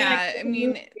 I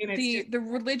mean, the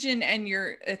religion and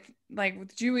your, like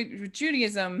with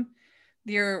Judaism,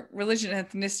 your religion and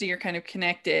ethnicity are kind of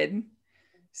connected.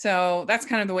 So that's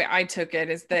kind of the way I took it,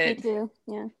 is that, Me too.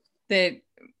 Yeah. that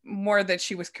more that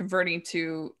she was converting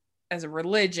to as a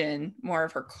religion, more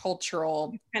of her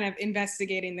cultural kind of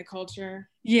investigating the culture.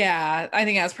 Yeah, I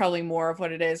think that's probably more of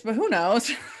what it is, but who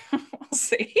knows? We'll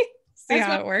see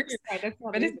how it works. Right.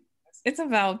 But it's a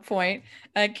valid point.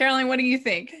 Caroline, what do you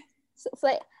think? So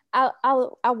like I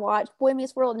watched Boy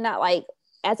Meets World, not like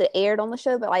as it aired on the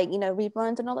show, but like, you know,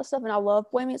 reruns and all that stuff. And I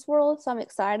love Boy Meets World, so I'm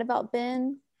excited about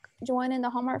Ben joining the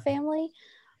Hallmark family.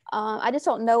 I just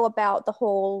don't know about the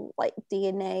whole like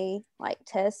DNA like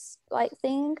test like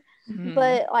thing,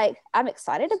 but like I'm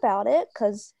excited about it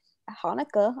because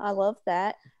Hanukkah, I love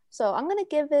that. So I'm gonna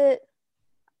give it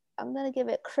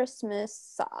Christmas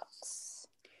socks.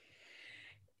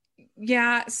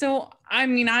 Yeah, so I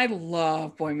mean, I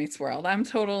love Boy Meets World. I'm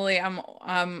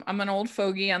an old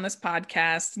fogey on this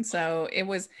podcast, and so it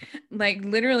was like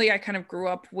literally I kind of grew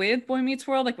up with Boy Meets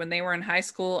World. Like when they were in high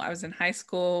school, I was in high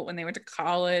school. When they went to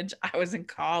college, I was in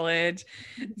college.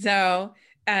 So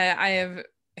I have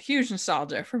a huge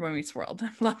nostalgia for Boy Meets World. I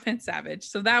love Ben Savage,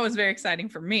 so that was very exciting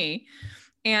for me.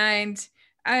 And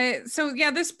so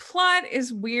yeah, this plot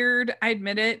is weird. I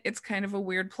admit it. It's kind of a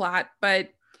weird plot, but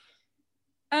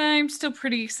I'm still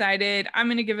pretty excited. I'm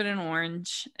going to give it an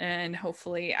orange, and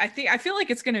hopefully I feel like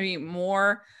it's going to be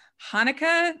more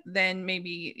Hanukkah than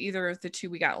maybe either of the two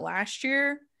we got last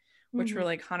year, which were Mhm.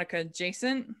 like Hanukkah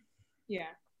adjacent. Yeah.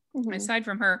 Mhm. Aside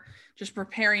from her just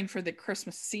preparing for the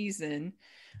Christmas season,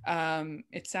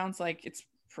 it sounds like it's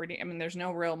pretty, I mean, there's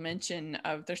no mention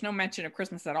of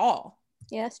Christmas at all.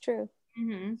 Yeah, that's true.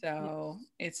 Mhm. So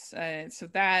it's so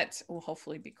that will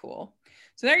hopefully be cool.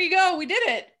 So there you go, we did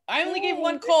it. I only gave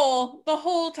one Yay. Cole the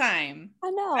whole time.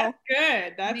 I know. That's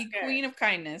good. That's The good. queen of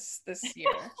kindness this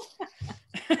year.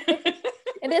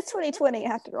 It is 2020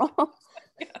 after all.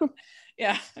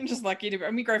 Yeah, I'm just lucky to.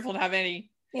 I'm grateful to have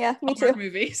any Yeah, me Hallmark too.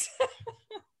 movies.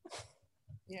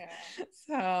 Yeah.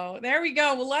 So there we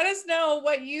go. Well, let us know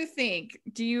what you think.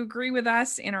 Do you agree with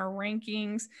us in our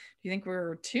rankings? Do you think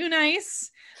we're too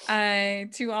nice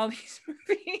to all these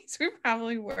movies? We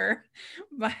probably were,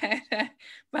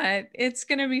 but it's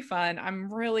gonna be fun.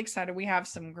 I'm really excited. We have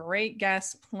some great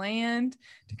guests planned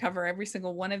to cover every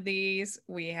single one of these.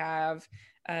 We have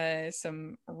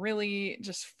some really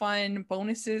just fun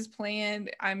bonuses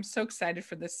planned. I'm so excited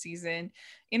for this season.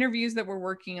 Interviews that we're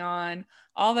working on,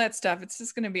 all that stuff. It's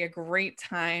just going to be a great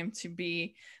time to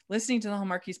be listening to the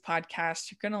Hallmarkies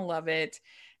podcast. You're going to love it.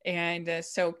 And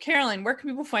so, Carolyn, where can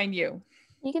people find you?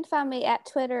 You can find me at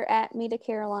Twitter at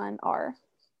MetaCarolineR.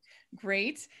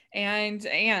 Great. And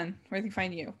Anne, where can you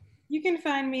find you? You can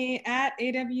find me at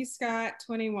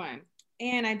awscott21.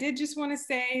 And I did just want to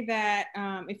say that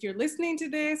if you're listening to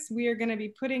this, we are going to be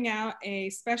putting out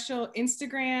a special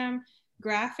Instagram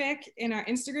graphic in our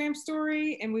Instagram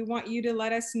story. And we want you to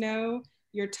let us know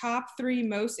your top 3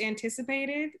 most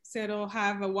anticipated. So it'll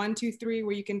have a 1, 2, 3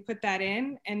 where you can put that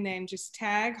in and then just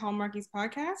tag Hallmarkies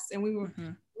Podcast. And we will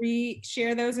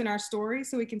re-share those in our story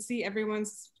so we can see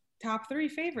everyone's top 3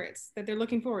 favorites that they're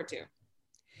looking forward to.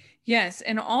 Yes,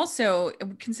 and also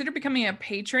consider becoming a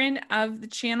patron of the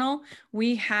channel.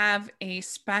 We have a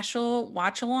special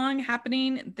watch along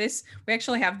happening. We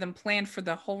actually have them planned for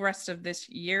the whole rest of this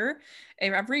year.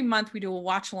 Every month we do a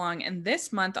watch along, and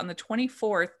this month on the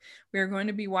 24th, we are going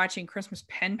to be watching Christmas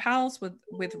Pen Pals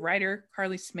with writer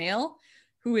Carly Smale,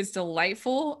 who is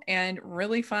delightful and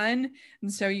really fun.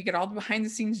 And so you get all the behind the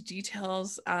scenes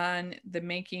details on the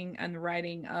making and the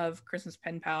writing of Christmas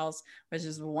Pen Pals, which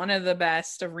is one of the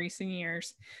best of recent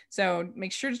years. So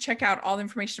make sure to check out all the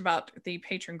information about the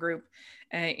patron group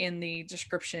in the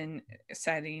description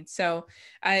setting. So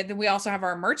then we also have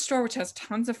our merch store, which has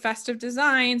tons of festive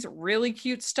designs, really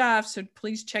cute stuff. So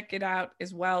please check it out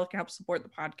as well. It can help support the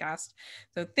podcast.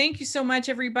 So thank you so much,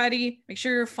 everybody. Make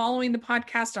sure you're following the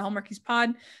podcast at Hallmarkies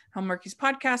Pod, Hallmarkies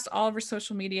Podcast, all of our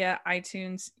social media,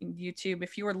 iTunes, and YouTube.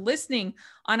 If you are listening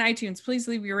on iTunes, please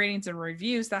leave your ratings and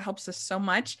reviews. That helps us so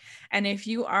much. And if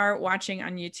you are watching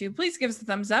on YouTube, please give us a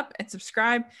thumbs up and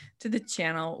subscribe to the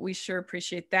channel. We sure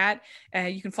appreciate that.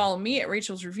 You can follow me at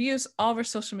Rachel's Reviews, all of our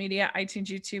social media, iTunes,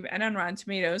 YouTube, and on Rotten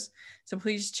Tomatoes. So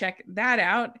please check that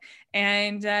out.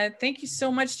 And thank you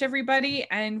so much to everybody.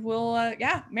 And we'll,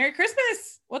 Merry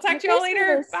Christmas. We'll talk to you all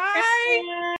later.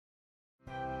 Bye.